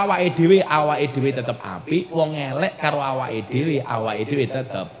apik karo awake dhewe tetep apik, wong elek karo awake dhewe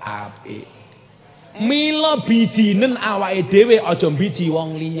tetep apik. Mila bijinen awake dhewe aja biji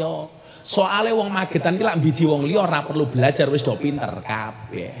wong liya. Soale wong Magetan ki lak biji wong liya ora perlu belajar wis do pinter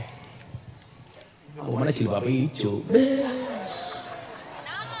kabeh. Oh mana jilbab ijo.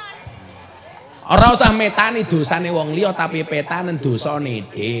 Ora usah metani dosane wong liya tapi petanen dosane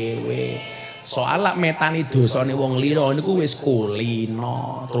dhewe. Soal lak metani dosane wong liya niku wis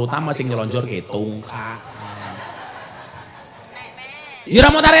kulino, terutama sing nyelonjorke tungkak. Ya ora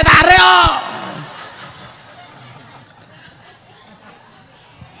mau tarik-tarik kok.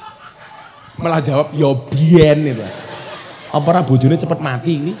 Malah jawab ya biyen itu. Apa ora bojone cepet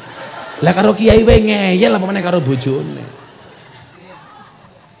mati iki? Lah karo kiai wae ngeyel apa meneh karo bojone.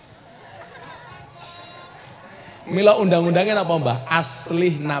 Mila undang-undangnya apa mbah?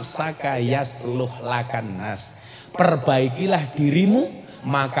 Aslih nafsaka yasluh lakan nas. Perbaikilah dirimu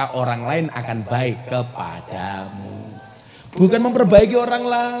maka orang lain akan baik kepadamu. Bukan memperbaiki orang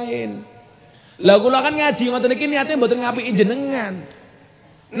lain. Lah kula kan ngaji ngoten iki niate mboten ngapiki jenengan.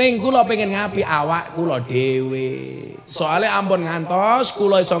 Ning kula pengen ngapi awak kula dhewe. Soale ampun ngantos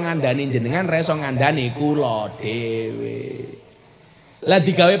kula iso ngandani jenengan, ra iso ngandani kula dhewe. Lah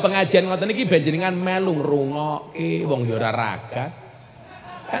digawe pengajian ngoten iki ben jenengan melu ngrungokke wong ya ora ragat.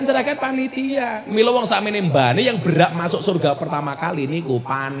 Kan jeragat panitia. Mila wong sakmene mbane yang berhak masuk surga pertama kali niku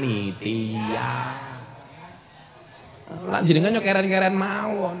panitia. Lah jenengan yo keren-keren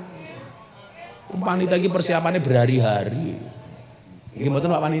mawon. Panitia iki persiapannya berhari-hari. Iki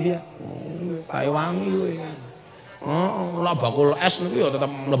mboten Pak panitia. Kae wangi kowe. Lah bakul es niku yo tetep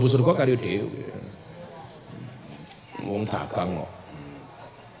mlebu surga karo dhewe. Wong dagang kok.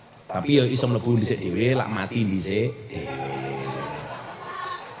 Tapi yo iso mlebu dhisik dhewe, lak mati dhisik dhewe.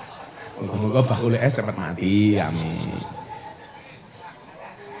 Moga-moga bakul es cepet mati, amin.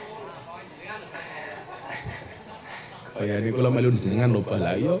 Kaya ini kalau melu jenengan lho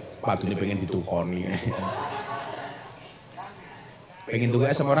lah yo padune pengen ditukoni. Pengen tuku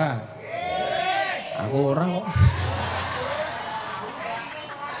es sama ora? Aku ora kok.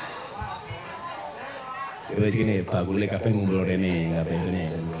 Wis gini, bakule kabeh ngumpul rene, kabeh rene.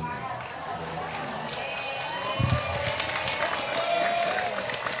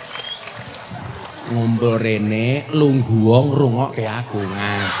 Ngumpul rene lungguh ngrungokke aku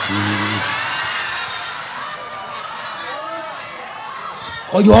ngaji.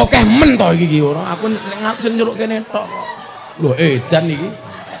 Oh yo akeh men to iki ora. Aku sing nyeluk kene tok. Lho edan iki.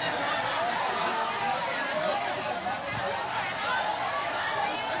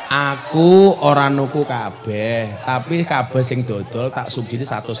 Aku ora nuku kabeh, tapi kabeh sing dodol tak subsidi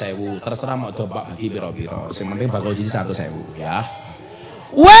 100.000. Terserah mau do Pak bagi pira-pira. Sing penting bakal siji 100.000 ya.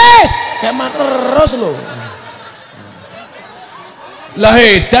 Wes, kemat terus lho. Lah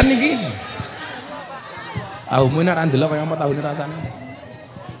edan iki. Tahumu nek ra ndelok kaya apa tahune rasane.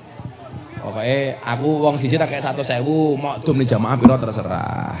 Pokoke aku wong siji tak kek 100.000, mok dum ning jamaah pira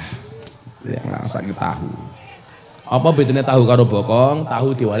terserah. Ya ngrasake tahu. Apa bedanya tahu karo bokong?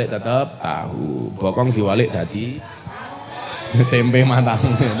 Tahu diwalik tetep tahu. Bokong diwalik dadi tempe matang.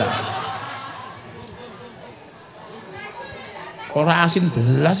 Ora asin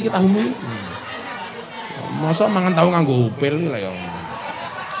belas iki tahumu. Mosok mangan tahu nganggo upil iki lho ya.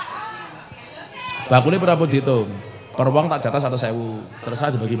 Bakule berapa dihitung? Per wong tak jatah 100.000.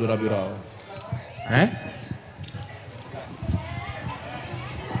 Terserah dibagi pira-pira.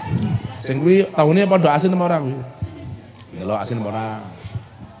 Sing kuwi tahune padha asin apa ora kuwi? Delok asin apa ora?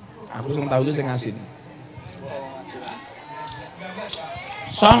 Aku sing tahu iki sing asin.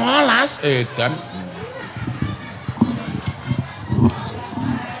 19 edan.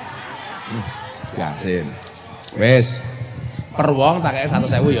 Yasin. Wes. Per wong tak kek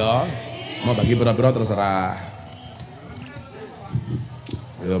 100.000 ya. Mau bagi pira-pira terserah.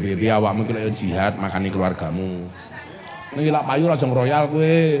 Ya piye awakmu ki lek jihad makani keluargamu. Ning lak payu aja ngroyal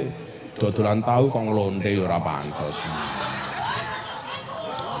kowe. Dodolan tahu kok nglonte ya ora pantes.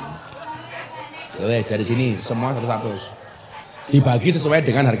 Ya wes dari sini semua 100. Dibagi sesuai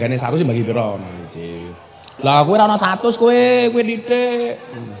dengan harganya 100 dibagi pira. Lah kowe ora ono 100 kowe didik.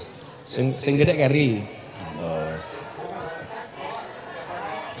 Sing gede keri.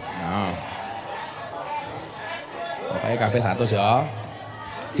 Nah. Oke, kabeh 100 ya.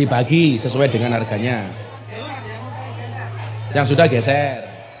 Dibagi sesuai dengan harganya. Yang sudah geser.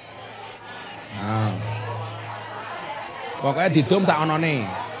 Nah. Pokoknya didum sak onone.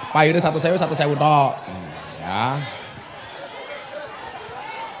 Payune 100.000 tok. Ya.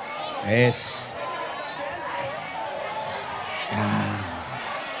 Wes. Nah.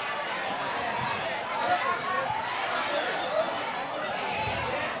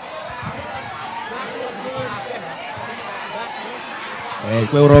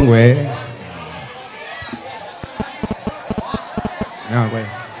 Kowe urung kowe. Ya kowe.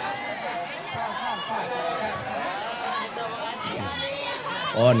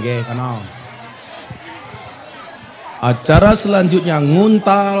 Oh nggih kono. Acara selanjutnya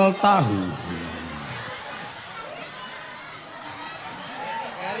nguntal tahu.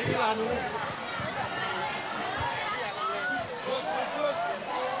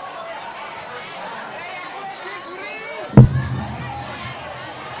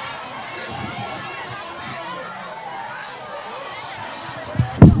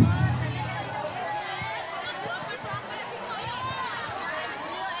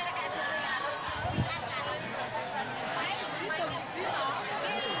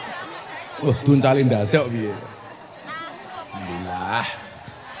 Duncalin ndasek piye. Alhamdulillah.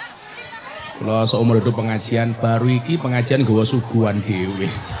 Kula seumur hidup pengajian baru iki pengajian gawa suguhan dhewe.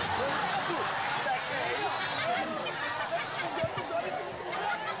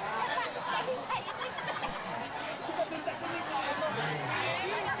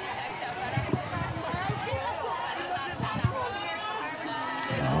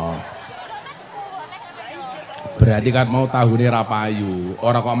 Berarti kan mau tahune ra payu,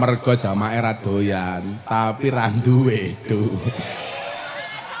 ora kok mergo jamaah ra doyan, tapi ra duwe.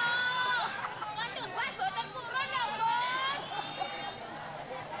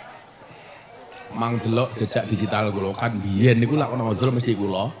 mang delok jejak digital kula kan biyen niku lak ana dol mesti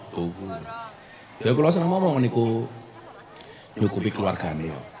kula tuku. Ya kula seneng ngomong niku nyukupi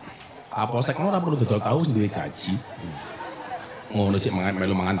keluargane. Kapolsek ora perlu dodol tahu duwe gaji. Ngono cek mangan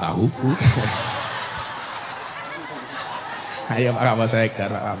melu mangan tahu. Ayo Pak Kapolsek,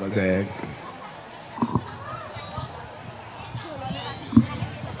 Pak Kapolsek.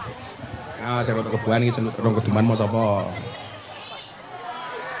 Ah, saya rotok kebuan iki rong keduman mau sapa?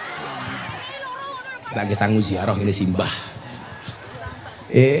 Tak ge sangu ziarah ngene simbah.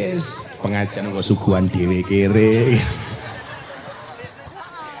 Pengajian kok suguhan dhewe kere.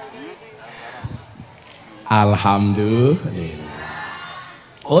 Alhamdulillah.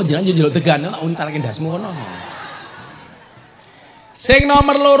 Oh, jenengan yo njaluk tegane tak uncalke ndasmu kono. Sing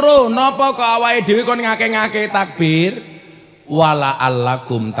nomor loro, napa kok awake dhewe kon ngake-ngake takbir? Wala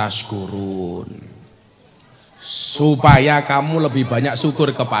allakum tashkurun. Supaya kamu lebih banyak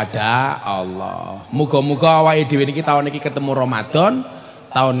syukur kepada Allah. Muga-muga awake dhewe niki tahun iki ketemu Ramadan,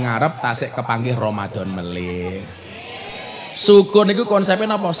 tahun ngarep tasik kepanggih Ramadan melih. Syukur niku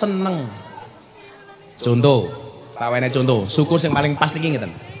konsepnya napa? Seneng. Contoh, tak wene contoh, syukur yang paling pas niki ngeten.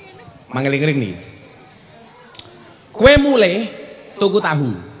 Mangeling-eling nih. Kue mulai tuku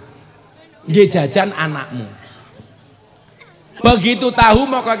tahu, nggih jajan anakmu. Begitu tahu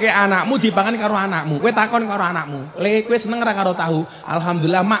mau kake anakmu dipangan karo anakmu. Kue takon karo anakmu, "Le, kue seneng ora karo tahu?"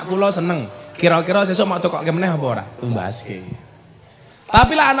 "Alhamdulillah mak, kula seneng." "Kira-kira sesuk mau tukokke meneh apa ora?" "Tumbaske."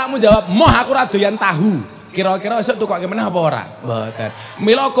 Tapi lah anakmu jawab, "Moh aku ora doyan tahu." "Kira-kira esuk tukokke meneh apa ora?" "Mboten."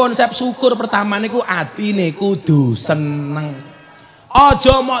 Mila konsep syukur pertama niku atine kudu seneng.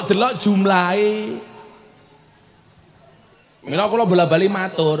 Aja mok delok jumlahe. Mila kula bola-bali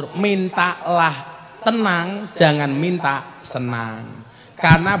matur, mintalah tenang, jangan minta senang.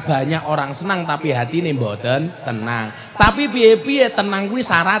 Karena banyak orang senang tapi hati ini mboten tenang. Tapi piye-piye tenang kuwi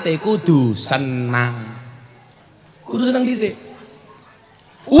syaraté kudu senang. Kudu senang dhisik.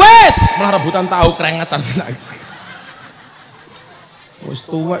 Wes, malah rebutan tahu krengecan. Wis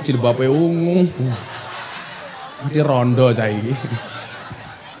tuwek jilbabe ungu. Iki rondo saiki.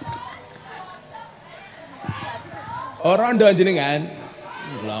 Ora rondo jenengan.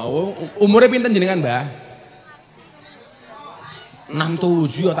 Lah umure pinten jenengan, Mbah?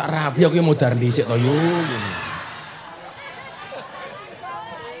 67 tak rabi aku modar dhisik to yo.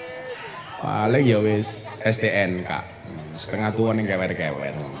 Paling ya wis STNK. Setengah tua ning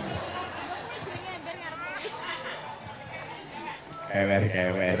kewer-kewer.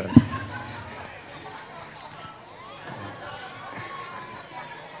 Kewer-kewer.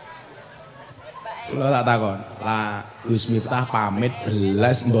 Kula tak takon, lah Gus Miftah pamit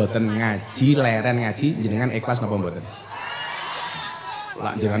belas mboten ngaji, leren ngaji, jenengan ikhlas napa mboten?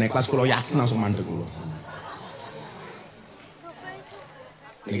 Lah jenengan ikhlas kula yakin langsung mandeg kula.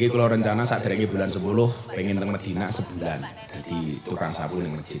 Niki kula rencana saderenge bulan 10 pengen teng Madinah sebulan dadi tukang sapu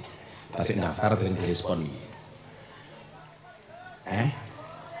ning masjid. Tasik daftar dereng direspon iki.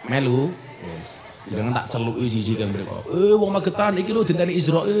 Melu? Yes. Jenengan tak celuki jiji kan mriko. Wong Magetan iki lho dinteni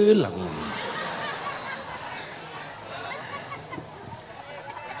Israil aku.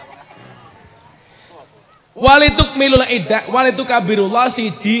 Walituk milul iddah walituk kabirullah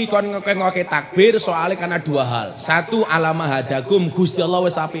siji kon ngeke takbir soalnya karena dua hal. Satu alama hadakum Gusti Allah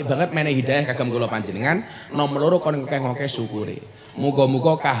wis apik banget menehi hidayah kagem kula panjenengan. Nomor loro kon ngeke syukure.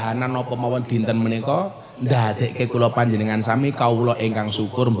 Muga-muga kahanan napa mawon dinten menika ndadekke kula panjenengan sami kawula ingkang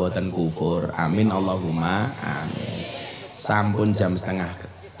syukur mboten kufur. Amin Allahumma amin. Sampun jam setengah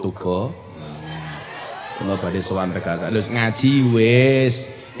tuga. Kula badhe sowan Tegas. Lho ngaji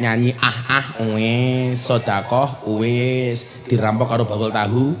wis. Nyanyi wis, sedekah wis, dirampok karo bakul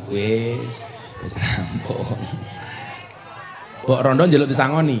tahu wis rampok. Mbok rondo njaluk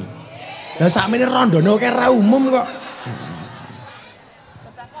disangoni. Lah sakmene rondone oke ra umum kok.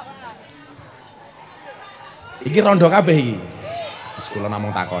 Iki rondo kabeh iki. Wis kula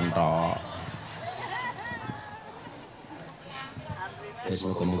namung takon tok. Wis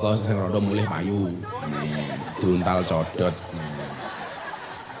muga-muga sing rondo mulih payu. Diuntal codot.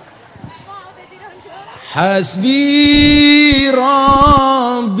 Hasbi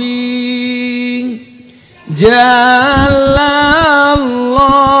Rabbi Jalallah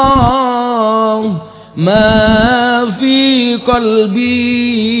ma fi qalbi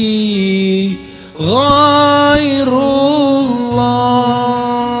ghairullah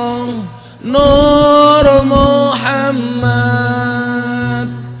Nur Muhammad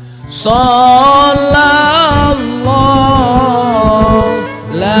sallallahu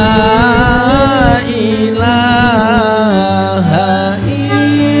la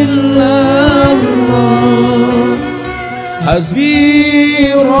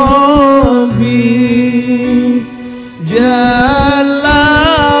Hasbi Rabbi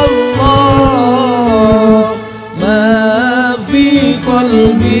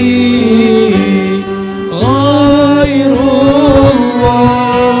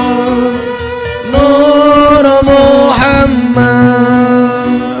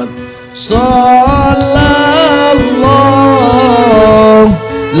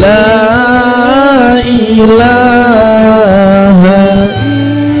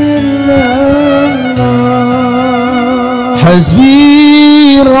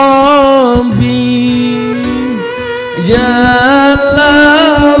Hasbi Rabbi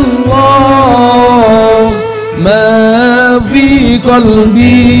Jalallah ma fi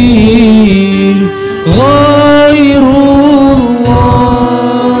qalbi ghairullah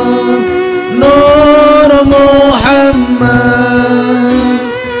Nur Muhammad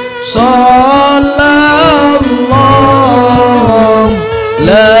sallallahu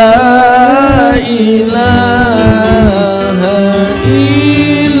la ilaha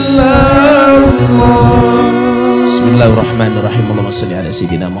illallah. Bismillahirrahmanirrahim. Allahumma shalli ala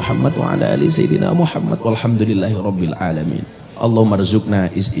sayyidina Muhammad wa ala ali sayyidina Muhammad walhamdulillahi rabbil alamin. Allahumma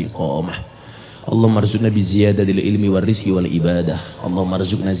rzuqna istiqamah, Allahumma rzuqna bi ziyadatil ilmi wal rizqi wal ibadah, Allahumma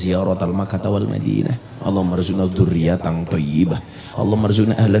rzuqna ziyaratal Makkah wal Madinah, Allahumma rzuqna dzurriyyatan thayyibah, Allahumma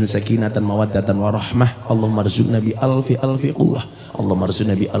rzuqna ahlan sakinatan mawaddatan wa rahmah, Allahumma rzuqna bi alfi quwwah, Allahumma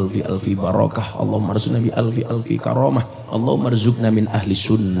rzuqna bi alfi barakah, Allahumma rzuqna bi alfi karamah, Allahumma rzuqna min ahli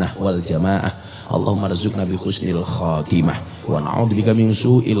sunnah wal jamaah, Allahumma rzuqna bi husnil khatimah wa na'udzubika min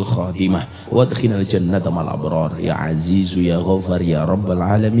su'il khatimah wa adkhilnal jannata mal abrar ya azizu ya ghafar ya rabbal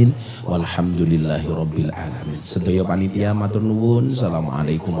alamin walhamdulillahi rabbil alamin. Sedaya panitia matur nuwun.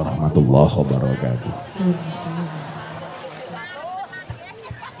 Assalamualaikum warahmatullahi wabarakatuh.